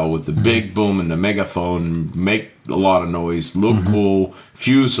style with the big boom and the megaphone, make a lot of noise, look cool,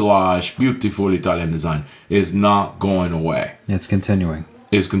 fuselage, beautiful Italian design, is not going away. It's continuing.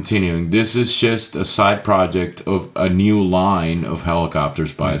 This is just a side project of a new line of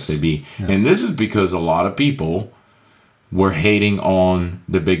helicopters by SAB. Yes. And this is because a lot of people were hating on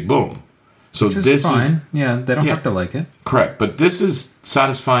the big boom. So which is this fine. is yeah, they don't have to like it. Correct. But this is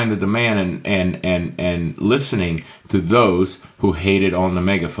satisfying the demand and listening to those who hated on the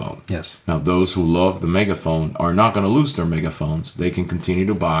megaphone. Yes. Now, those who love the megaphone are not going to lose their megaphones. They can continue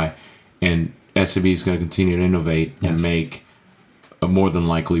to buy, and SAB is going to continue to innovate and make more than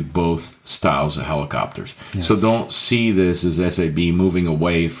likely both styles of helicopters. Yes. So don't see this as SAB moving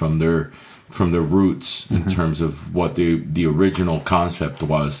away from their roots in terms of what the original concept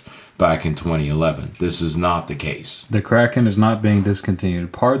was back in 2011. This is not the case. The Kraken is not being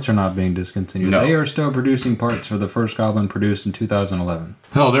discontinued. Parts are not being discontinued. No. They are still producing parts for the first Goblin produced in 2011.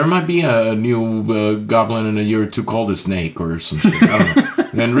 Hell, there might be a new Goblin in a year or two called the Snake or some shit. I don't know.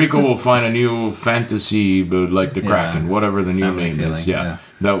 Enrico will find a new fantasy like the Kraken, whatever the new name is. Yeah.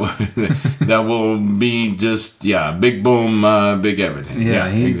 That will be just big boom, big everything.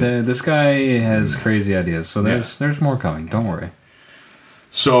 This guy has crazy ideas. So there's more coming. Don't worry.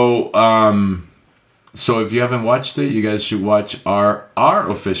 So if you haven't watched it, you guys should watch our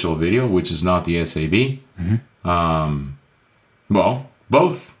official video, which is not the SAB. Well,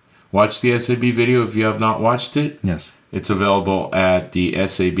 both. Watch the SAB video if you have not watched it. Yes. It's available at the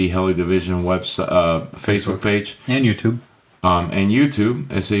SAB Heli Division website, Facebook page. And YouTube. And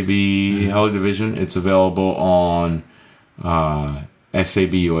YouTube, SAB Heli Division. It's available on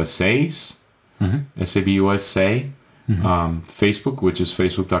SAB USA's. SAB USA. Facebook, which is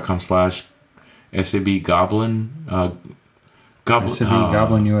facebook.com/SAB Goblin. SAB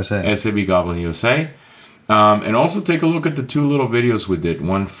Goblin USA. SAB Goblin USA. And also take a look at the two little videos we did.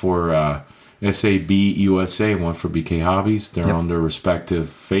 One for SAB USA, one for BK Hobbies. They're on their respective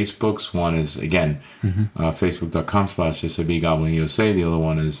Facebooks. One is, again, facebook.com/SAB Goblin USA. The other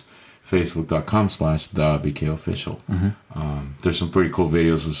one is facebook.com/the BK Official. There's some pretty cool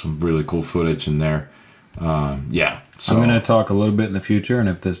videos with some really cool footage in there. So I'm going to talk a little bit in the future, and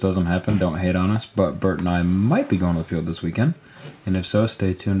if this doesn't happen, don't hate on us, but Bert and I might be going to the field this weekend, and if so,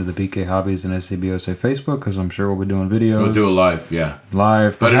 stay tuned to the BK Hobbies and SAB USA Facebook, because I'm sure we'll be doing videos. We'll do it live,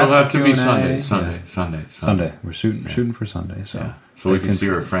 live, but it'll have to be Sunday. We're shooting for Sunday, so we can see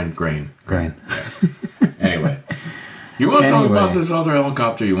our friend Grain. Yeah. Anyway, you want to talk about this other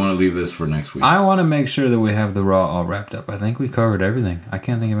helicopter? You want to leave this for next week? I want to make sure that we have the raw all wrapped up. I think we covered everything. I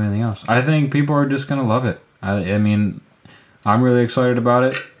can't think of anything else. I think people are just going to love it. I mean, I'm really excited about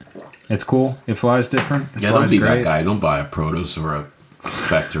it. It's cool. It flies different. Don't be that guy. Don't buy a Protos or a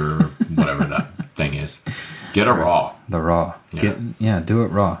Spectre or whatever that thing is. Get a raw. The raw. Do it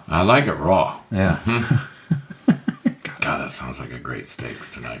raw. I like it raw. Yeah. God, that sounds like a great steak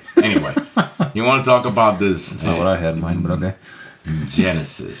for tonight. Anyway, you want to talk about this? That's not what I had in mind, but okay.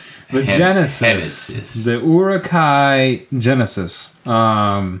 Genesis. The Genesis. The Uruk-hai Genesis.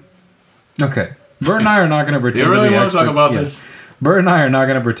 Okay. Bert and I are not going to pretend to be experts. You really want to talk about this? Bert and I are not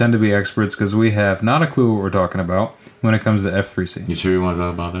going to pretend to be experts because we have not a clue what we're talking about when it comes to F3C. You sure you want to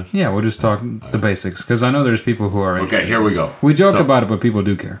talk about this? Yeah, we'll just talk the basics because I know there's people who are Okay, here we go. We joke about it, but people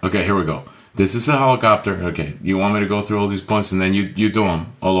do care. Okay, here we go. This is a helicopter. Okay, you want me to go through all these points and then you do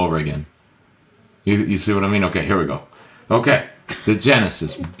them all over again? You see what I mean? Okay, here we go. Okay, the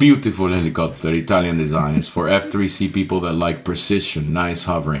Genesis, beautiful helicopter, Italian design, is for F3C people that like precision, nice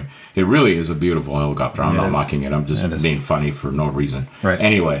hovering. It really is a beautiful helicopter. I'm not mocking it. I'm just being funny for no reason. Right.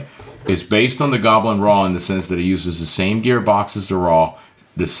 Anyway, it's based on the Goblin Raw in the sense that it uses the same gearbox as the Raw,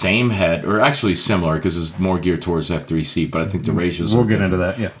 the same head, or actually similar because it's more geared towards F3C, but I think the ratios We'll get into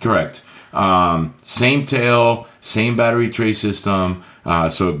that, yeah. Correct. Same tail, same battery tray system.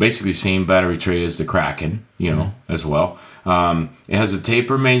 So basically same battery tray as the Kraken, as well. It has a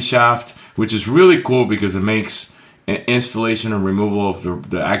taper main shaft, which is really cool because it makes installation and removal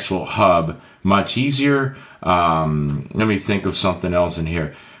of the actual hub much easier. Let me think of something else in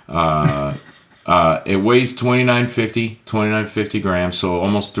here. It weighs 2950 grams, so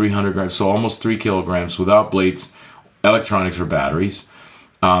almost 300 grams, so almost 3 kilograms without blades, electronics, or batteries.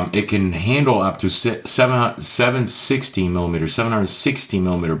 It can handle up to 760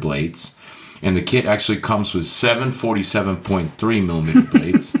 millimeter blades. And the kit actually comes with 747.3 millimeter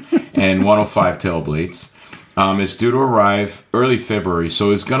blades and 105 tail blades. It's due to arrive early February,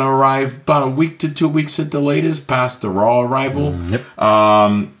 so it's going to arrive about a week to 2 weeks at the latest, past the Raw arrival. Yep.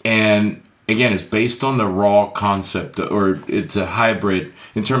 And again, it's based on the Raw concept, or it's a hybrid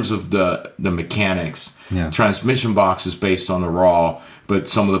in terms of the mechanics. Yeah. Transmission box is based on the Raw, but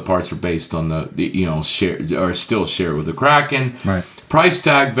some of the parts are based on still shared with the Kraken. Right. Price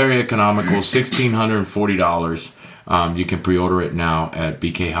tag very economical, $1,640. You can pre-order it now at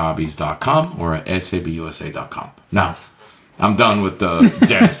bkhobbies.com or at sabusa.com. Now, I'm done with the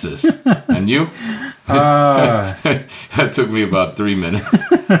Genesis. And you? That took me about 3 minutes.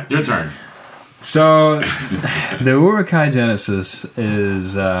 Your turn. So, the Uruk-hai Genesis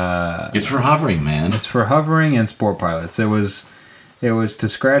is... it's for hovering, man. It's for hovering and sport pilots. It was to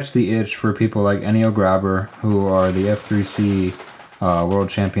scratch the itch for people like Ennio Grabber, who are the F3C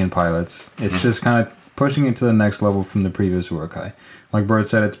world champion pilots. It's just kind of pushing it to the next level from the previous Uruk-hai. Like Bert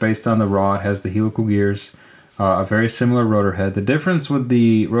said, it's based on the Raw. It has the helical gears, a very similar rotor head. The difference with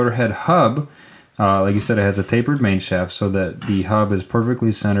the rotor head hub, like you said, it has a tapered main shaft so that the hub is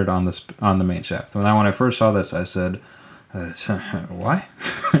perfectly centered on the main shaft. When I first saw this, I said, why?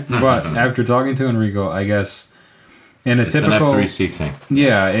 But after talking to Enrico, I guess it's an F3C thing.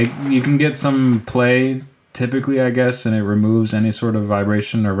 Yeah, you can get some play typically, I guess, and it removes any sort of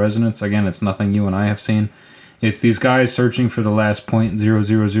vibration or resonance. Again, it's nothing you and I have seen. It's these guys searching for the last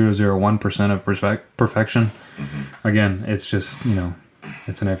 0.00001% of perfection. Mm-hmm. Again, it's just,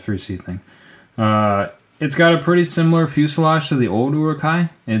 it's an F3C thing. It's got a pretty similar fuselage to the old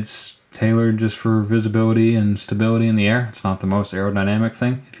Uruk-hai. It's tailored just for visibility and stability in the air. It's not the most aerodynamic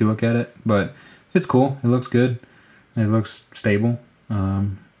thing, if you look at it, but it's cool. It looks good. It looks stable.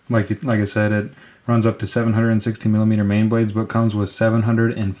 Like I said, it runs up to 760 millimeter main blades, but comes with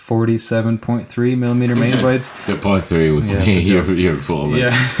 747.3 millimeter main blades. The 0.3 was you're full of it.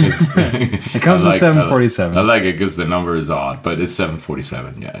 Yeah, it comes with 747. I like it because the number is odd, but it's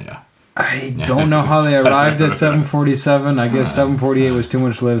 747. Yeah. I don't know how they arrived at 747. I guess 748 was too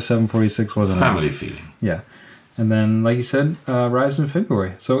much live. 746 wasn't family enough. feeling. Yeah. And then, like you said, arrives in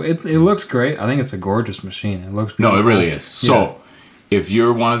February. So it looks great. I think it's a gorgeous machine. It looks beautiful. No, it really is. So if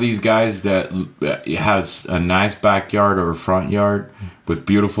you're one of these guys that has a nice backyard or a front yard with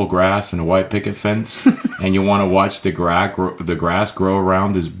beautiful grass and a white picket fence, and you want to watch the grass grow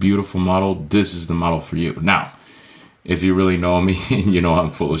around this beautiful model, this is the model for you. Now, if you really know me, you know I'm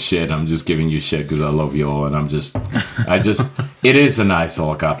full of shit. I'm just giving you shit because I love you all, and it is a nice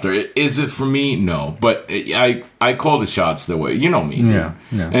helicopter. Is it for me? No, but I call the shots the way, you know me. Yeah.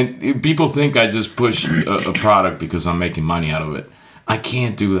 And people think I just push a product because I'm making money out of it. I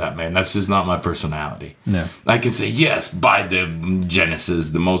can't do that, man. That's just not my personality. Yeah. I can say, yes, buy the Genesis,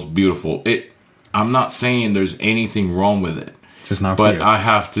 the most beautiful. I'm not saying there's anything wrong with it. Just not for you. But I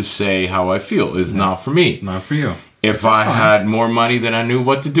have to say how I feel. It's not for me. Not for you. If I had more money than I knew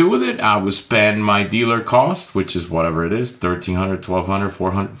what to do with it, I would spend my dealer cost, which is whatever it is, $1,300, $1,200,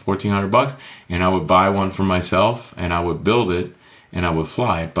 $400, $1,400, and I would buy one for myself, and I would build it, and I would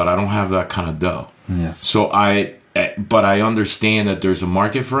fly it. But I don't have that kind of dough. Yes. So but I understand that there's a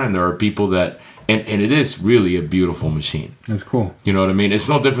market for it, and there are people that, and it is really a beautiful machine. It's cool. You know what I mean? It's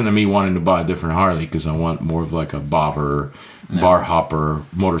no different than me wanting to buy a different Harley because I want more of like a bobber, bar hopper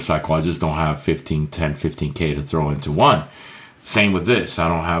motorcycle. I just don't have 15K to throw into one. Same with this. I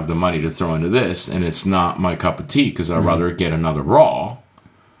don't have the money to throw into this, and it's not my cup of tea because I'd rather get another Raw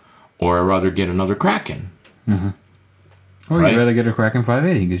or I'd rather get another Kraken. Mm-hmm. Or you'd rather get a Kraken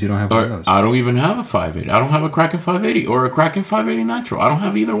 580 because you don't have one of those. I don't even have a 580. I don't have a Kraken 580 or a Kraken 580 Nitro. I don't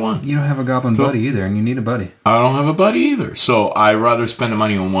have either one. You don't have a Goblin buddy either, and you need a buddy. I don't have a buddy either. So I'd rather spend the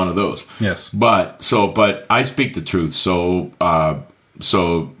money on one of those. Yes. But I speak the truth. So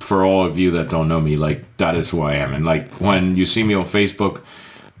for all of you that don't know me, like, that is who I am. And like when you see me on Facebook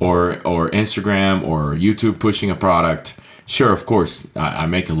or Instagram or YouTube pushing a product, sure, of course, I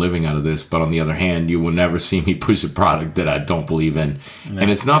make a living out of this, but on the other hand, you will never see me push a product that I don't believe in. No. And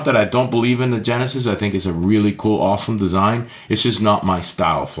it's not that I don't believe in the Genesis. I think it's a really cool, awesome design. It's just not my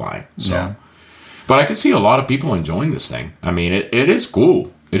style of flying. So, yeah. But I can see a lot of people enjoying this thing. I mean, it is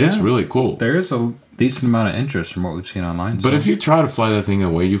cool. It is really cool. There is a decent amount of interest from what we've seen online. But if you try to fly that thing the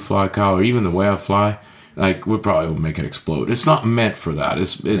way you fly, Kyle, or even the way I fly, like, we probably will make it explode. It's not meant for that.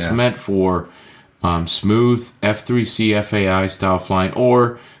 It's meant for smooth F3C FAI style flying,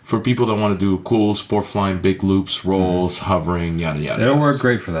 or for people that want to do cool sport flying, big loops, rolls, hovering, yada yada. It'll work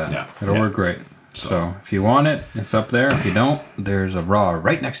great for that. Yeah, it'll work great. So if you want it, it's up there. If you don't, there's a Raw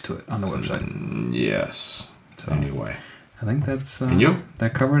right next to it on the website. Yes. So anyway, I think that's and you?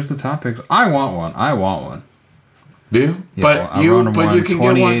 That covers the topics. I want one. Do you? Yeah, but you can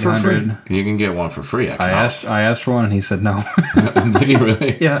get one for free. You can get one for free. I asked for one and he said no. Did he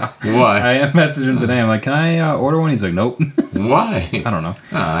really? Yeah. Why? I messaged him today. I'm like, can I order one? He's like, nope. Why? I don't know.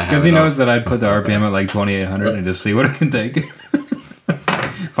 Because he knows that I'd put the RPM at like 2,800 and just see what it can take.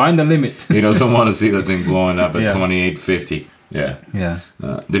 Find the limit. He doesn't want to see the thing blowing up at 2,850. Yeah. Yeah.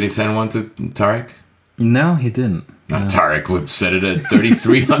 Did he send one to Tarek? No, he didn't. Tarek would set it at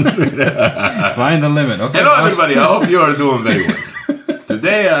 3,300. Find the limit. Okay. Hello, everybody. I hope you are doing very well.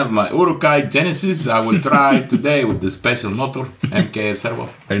 Today I have my Urukai Genesis. I will try today with the special motor, MK Servo.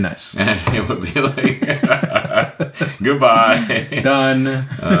 Very nice. And it would be like, goodbye. Done.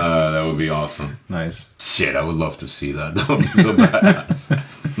 That would be awesome. Nice. Shit, I would love to see that. That would be so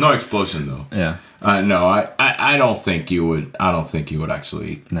badass. No explosion though. Yeah. No, I don't think you would. I don't think you would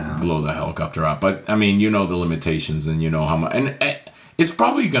actually blow the helicopter up. But I mean, you know the limitations, and you know how much. And it's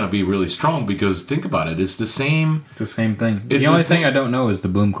probably going to be really strong because think about it. It's the same. It's the same thing. The only thing I don't know is the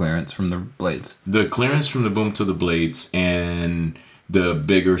boom clearance from the blades. The clearance from the boom to the blades, and the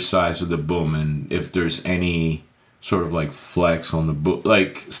bigger size of the boom, and if there's any sort of like flex on the boom,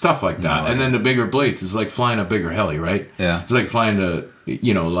 like stuff like that. And then the bigger blades is like flying a bigger heli, right? Yeah. It's like flying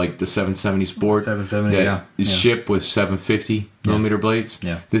like the 770 Sport. 770, yeah. Ship with 750 millimeter blades.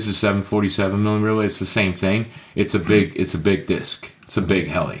 Yeah. This is 747 millimeter blades. It's the same thing. It's a big disc. It's a big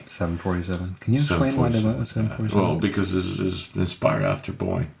heli. 747. Can you explain why they went with 747? Well, because this is inspired after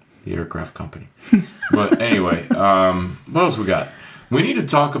Boeing, the aircraft company. But anyway, what else we got? We need to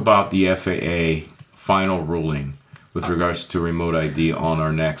talk about the FAA final ruling with regards to remote ID on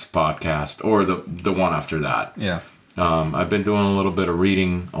our next podcast, or the one after that. Yeah. I've been doing a little bit of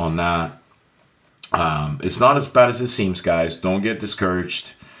reading on that. It's not as bad as it seems, guys. Don't get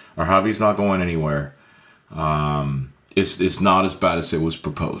discouraged. Our hobby's not going anywhere. It's not as bad as it was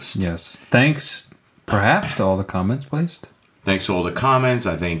proposed. Yes. Thanks, perhaps, to all the comments placed. Thanks to all the comments.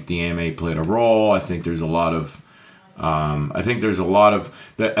 I think the AMA played a role. I think there's a lot of.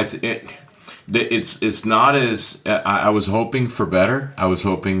 It's not as I was hoping for better. I was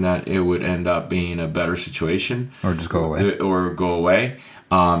hoping that it would end up being a better situation, or just go away.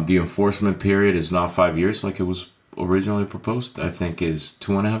 The enforcement period is not 5 years like it was originally proposed. I think is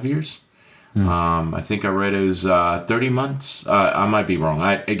 2.5 years. I think I read it was 30 months. I might be wrong.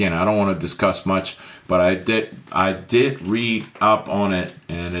 I don't want to discuss much, but I did read up on it,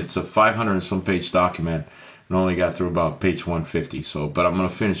 and it's a 500 and some page document. And only got through about page 150. But I'm gonna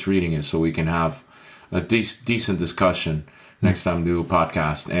finish reading it so we can have a decent discussion next time we do a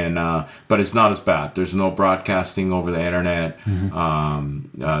podcast. And but it's not as bad. There's no broadcasting over the internet.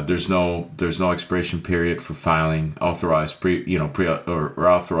 There's no expiration period for filing authorized or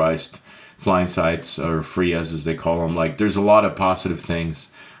authorized flying sites, or free as they call them. Like, there's a lot of positive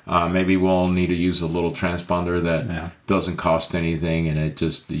things. Maybe we'll need to use a little transponder that doesn't cost anything, and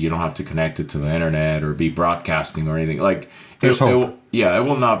you don't have to connect it to the internet or be broadcasting or anything. Like, there's hope. It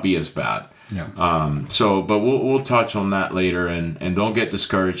will not be as bad. Yeah. But we'll touch on that later, and don't get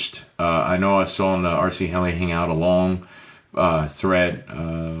discouraged. I know I saw on the RC Heli Hangout a long thread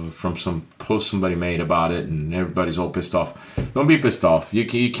from some post somebody made about it, and everybody's all pissed off. Don't be pissed off.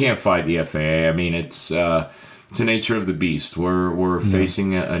 You can't fight the FAA. I mean, it's the nature of the beast. We're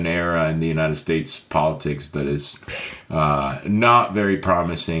facing an era in the United States politics that is not very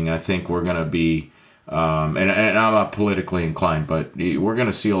promising. I think we're going to be, and I'm not politically inclined, but we're going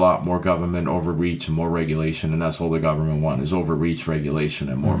to see a lot more government overreach and more regulation, and that's all the government wants is overreach, regulation,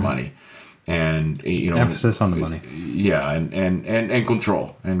 and more money. And emphasis on the money. Yeah, and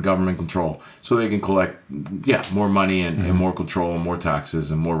control, and government control, so they can collect more money and more control and more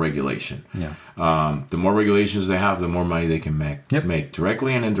taxes and more regulation. Yeah. The more regulations they have, the more money they can make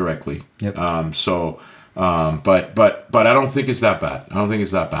directly and indirectly. Yep. But I don't think it's that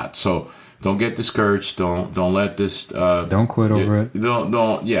bad. So don't get discouraged. Don't let this. Don't quit over it.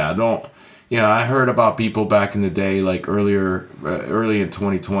 Don't. I heard about people back in the day, like early in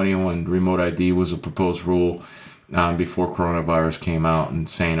 2020, when remote ID was a proposed rule before coronavirus came out, and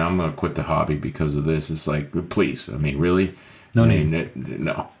saying, I'm going to quit the hobby because of this. It's like, please. I mean, really? No. I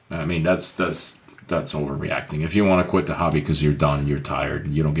mean, that's overreacting. If you want to quit the hobby because you're done and you're tired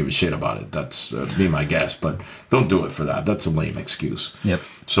and you don't give a shit about it, that's be my guess. But don't do it for that. That's a lame excuse. Yep.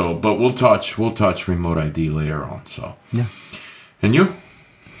 So, but we'll touch remote ID later on. So yeah. And you?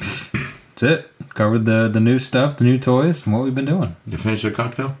 That's it. Covered the new stuff, the new toys, and what we've been doing. You finished your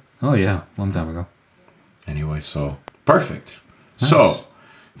cocktail? Oh yeah, long time ago. Anyway, so perfect. Nice. So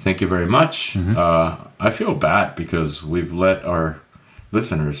thank you very much. I feel bad because we've let our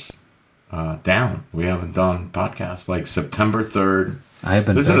listeners down. We haven't done podcasts like September 3rd. I've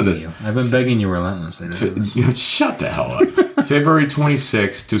been begging you. I've been begging you relentlessly to do this. Shut the hell up. February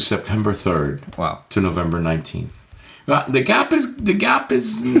 26th to September 3rd. Wow. To November 19th. The gap is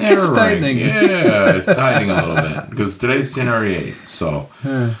narrowing. It's tightening. Yeah, it's tightening a little bit because today's January 8th. So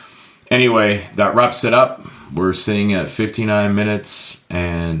anyway, that wraps it up. We're sitting at 59 minutes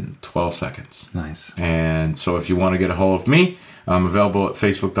and 12 seconds. Nice. And so if you want to get a hold of me, I'm available at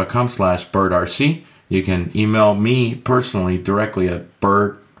facebook.com/birdrc. You can email me personally directly at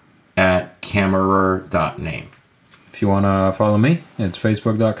bird@camerer.name. If you want to follow me, it's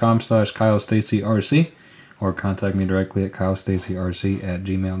facebook.com/KyleStacyRC or contact me directly at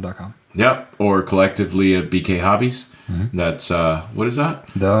KyleStacyRC@gmail.com. Yep, or collectively at BK Hobbies. Mm-hmm. That's, what is that?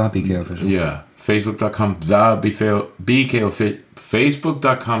 The BK Official. Yeah,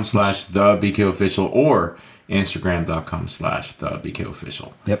 Facebook.com/TheBKOfficial or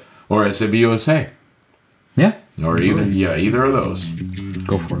Instagram.com/TheBKOfficial. Yep. Or SABUSA. Yeah. Or either of those.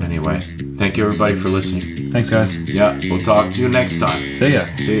 Go for it. Anyway, thank you everybody for listening. Thanks, guys. Yeah, we'll talk to you next time. See ya.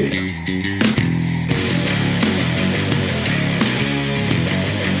 See ya.